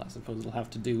left? Well, I suppose it'll have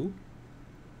to do.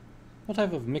 What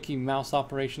type of Mickey Mouse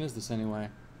operation is this anyway?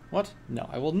 What? No,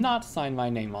 I will not sign my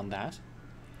name on that.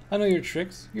 I know your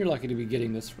tricks. You're lucky to be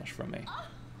getting this much from me.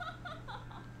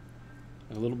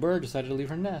 A little bird decided to leave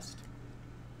her nest.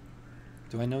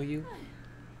 Do I know you?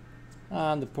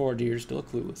 Ah, and the poor dear's still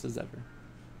clueless as ever.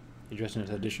 You're dressed in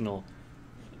an additional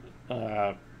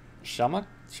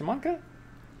shamanka?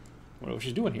 What was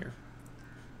she doing here?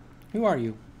 Who are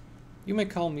you? You may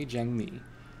call me Zhang Mi.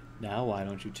 Now, why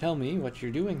don't you tell me what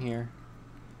you're doing here?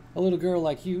 A little girl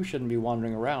like you shouldn't be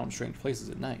wandering around strange places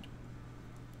at night.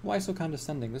 Why so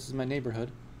condescending? This is my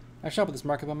neighborhood. I shop at this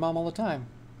market with Mom all the time.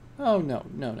 Oh, no,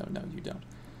 you don't.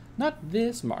 Not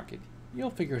this market. You'll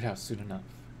figure it out soon enough.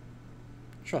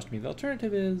 Trust me, the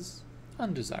alternative is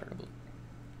undesirable.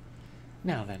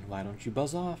 Now then, why don't you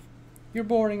buzz off? You're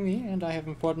boring me, and I have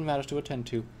important matters to attend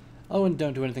to. Oh, and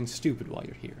don't do anything stupid while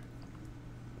you're here.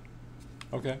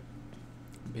 Okay.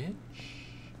 Bitch.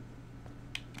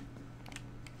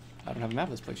 I don't have a map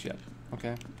of this place yet.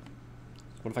 Okay.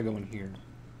 What if I go in here?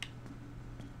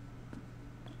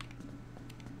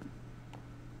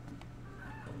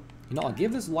 You know, I'll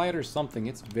give this lighter something.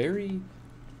 It's very,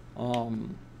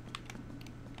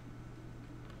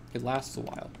 it lasts a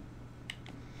while.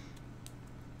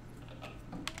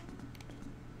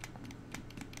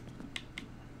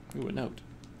 Ooh, a note.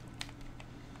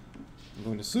 I'm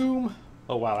going to zoom.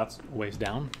 Oh wow, that's a ways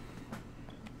down.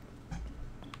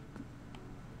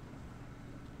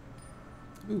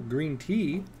 Ooh, green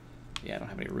tea. Yeah, I don't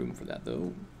have any room for that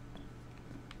though.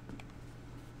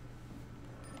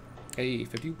 Hey,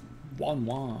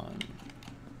 51.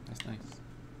 That's nice.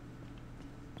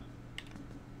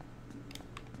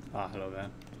 Ah, hello there.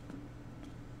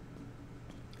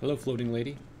 Hello, floating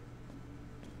lady.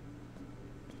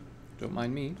 Don't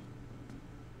mind me.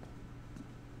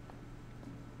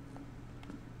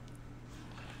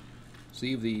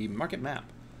 See the market map.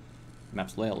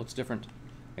 Map's layout looks different.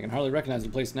 I can hardly recognize the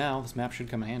place now. This map should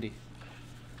come in handy.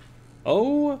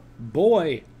 Oh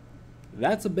boy,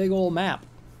 that's a big old map.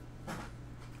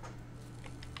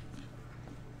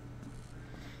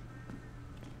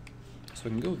 So I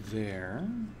can go there.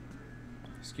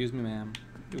 Excuse me, ma'am.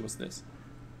 Ooh, what's this?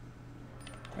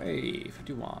 Hey,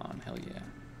 51. Hell yeah.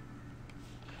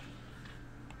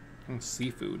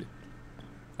 Seafood.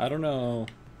 I don't know.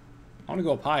 I want to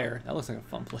go up higher. That looks like a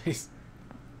fun place.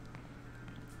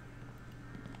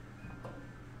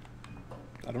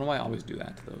 I don't know why I always do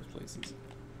that to those places.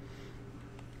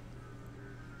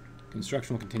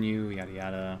 Construction will continue, yada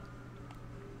yada.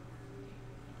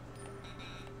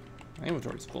 My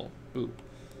inventory's full. Ooh.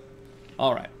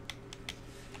 Alright.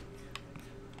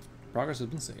 Progress has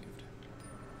been saved.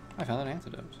 I found an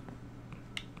antidote.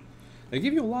 They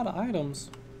give you a lot of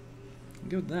items. I'll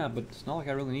give it that, but it's not like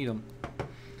I really need them.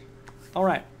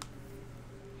 Alright.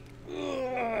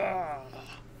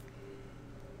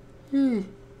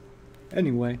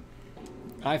 Anyway,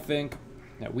 I think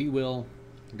that we will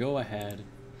go ahead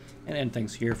and end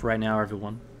things here for right now,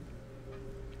 everyone.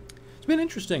 It's been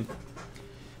interesting.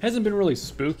 Hasn't been really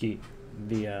spooky.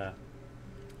 The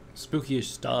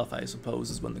spookiest stuff, I suppose,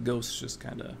 is when the ghosts just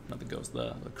kind of, not the ghosts,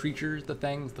 the creatures, the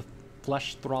things, the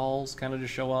flesh thralls kind of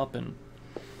just show up and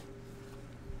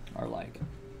are like,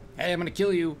 hey, I'm gonna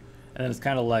kill you. And then it's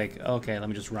kind of like, okay, let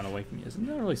me just run away from you. It's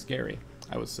not really scary,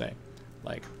 I would say.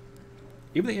 Like,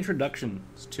 even the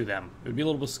introductions to them, it would be a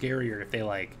little bit scarier if they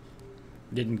like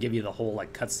didn't give you the whole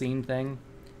like cutscene thing.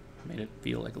 Made it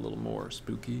feel like a little more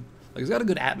spooky. Like it's got a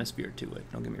good atmosphere to it.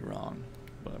 Don't get me wrong.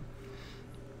 But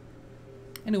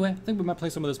anyway, I think we might play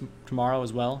some of this tomorrow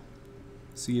as well.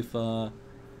 See if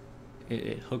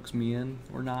it hooks me in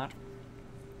or not.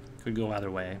 Could go either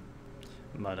way.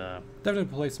 But definitely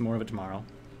play some more of it tomorrow.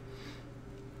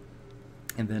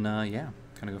 And then yeah,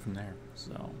 kind of go from there.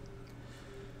 So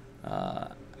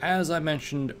as I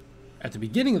mentioned at the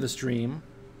beginning of the stream,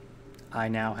 I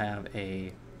now have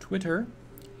a Twitter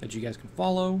that you guys can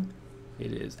follow.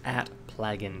 It is at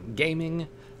Plagen Gaming,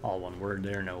 all one word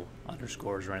there, no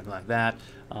underscores or anything like that.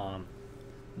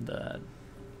 The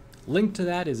link to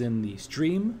that is in the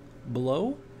stream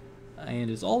below,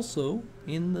 and is also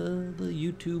in the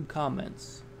YouTube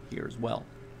comments here as well,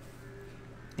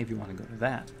 if you want to go to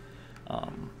that.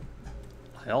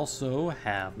 I also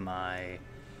have my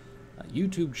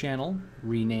YouTube channel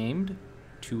renamed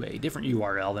to a different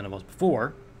URL than it was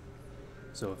before.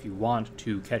 So if you want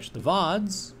to catch the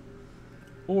VODs,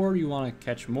 or you want to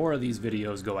catch more of these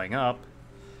videos going up,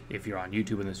 if you're on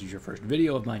YouTube and this is your first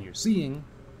video of mine you're seeing,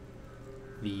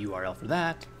 the URL for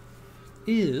that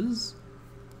is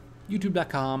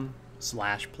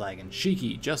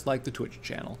youtube.com/PlagenShiki, just like the Twitch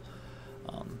channel.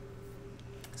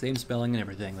 Same spelling and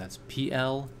everything. That's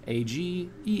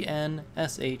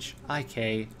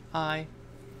PLAGENSHIKI.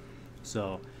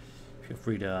 So feel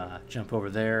free to jump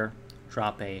over there,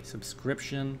 drop a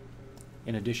subscription.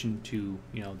 In addition to,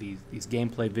 you know, these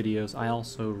gameplay videos, I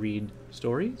also read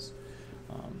stories.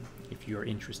 If you're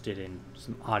interested in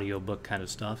some audiobook kind of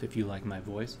stuff, if you like my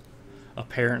voice.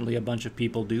 Apparently a bunch of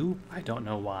people do. I don't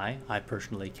know why. I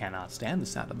personally cannot stand the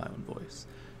sound of my own voice.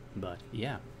 But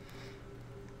yeah.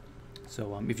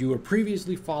 So if you were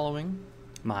previously following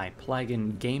my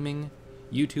Plagen Gaming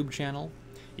YouTube channel,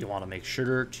 you want to make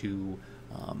sure to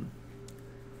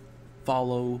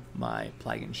follow my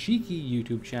Plagen Shiki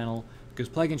YouTube channel, because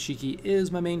Plagen Shiki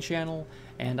is my main channel,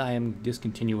 and I am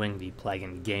discontinuing the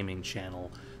Plagen Gaming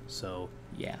channel. So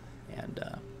yeah, and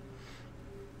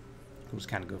we'll just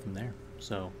kind of go from there.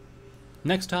 So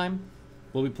next time,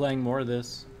 we'll be playing more of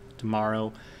this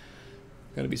tomorrow.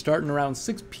 Gonna be starting around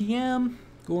 6 p.m.,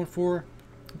 going for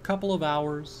a couple of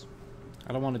hours.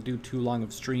 I don't want to do too long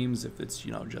of streams if it's,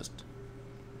 you know, just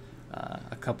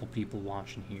a couple people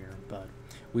watching here, but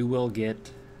we will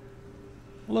get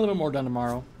a little bit more done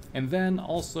tomorrow. And then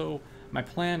also, my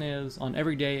plan is on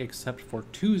every day except for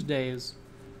Tuesdays,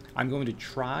 I'm going to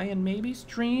try and maybe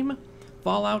stream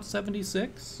Fallout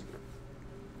 76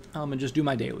 and just do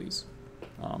my dailies.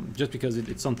 Just because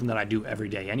it's something that I do every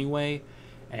day anyway,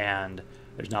 and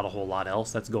there's not a whole lot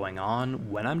else that's going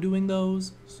on when I'm doing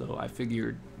those. So I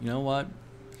figured, you know what,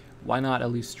 why not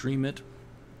at least stream it?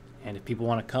 And if people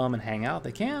want to come and hang out,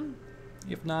 they can.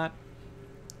 If not,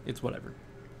 it's whatever.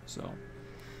 So,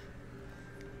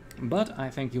 but I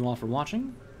thank you all for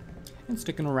watching and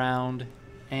sticking around,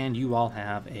 and you all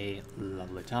have a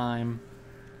lovely time.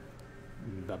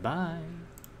 Bye-bye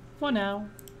for now.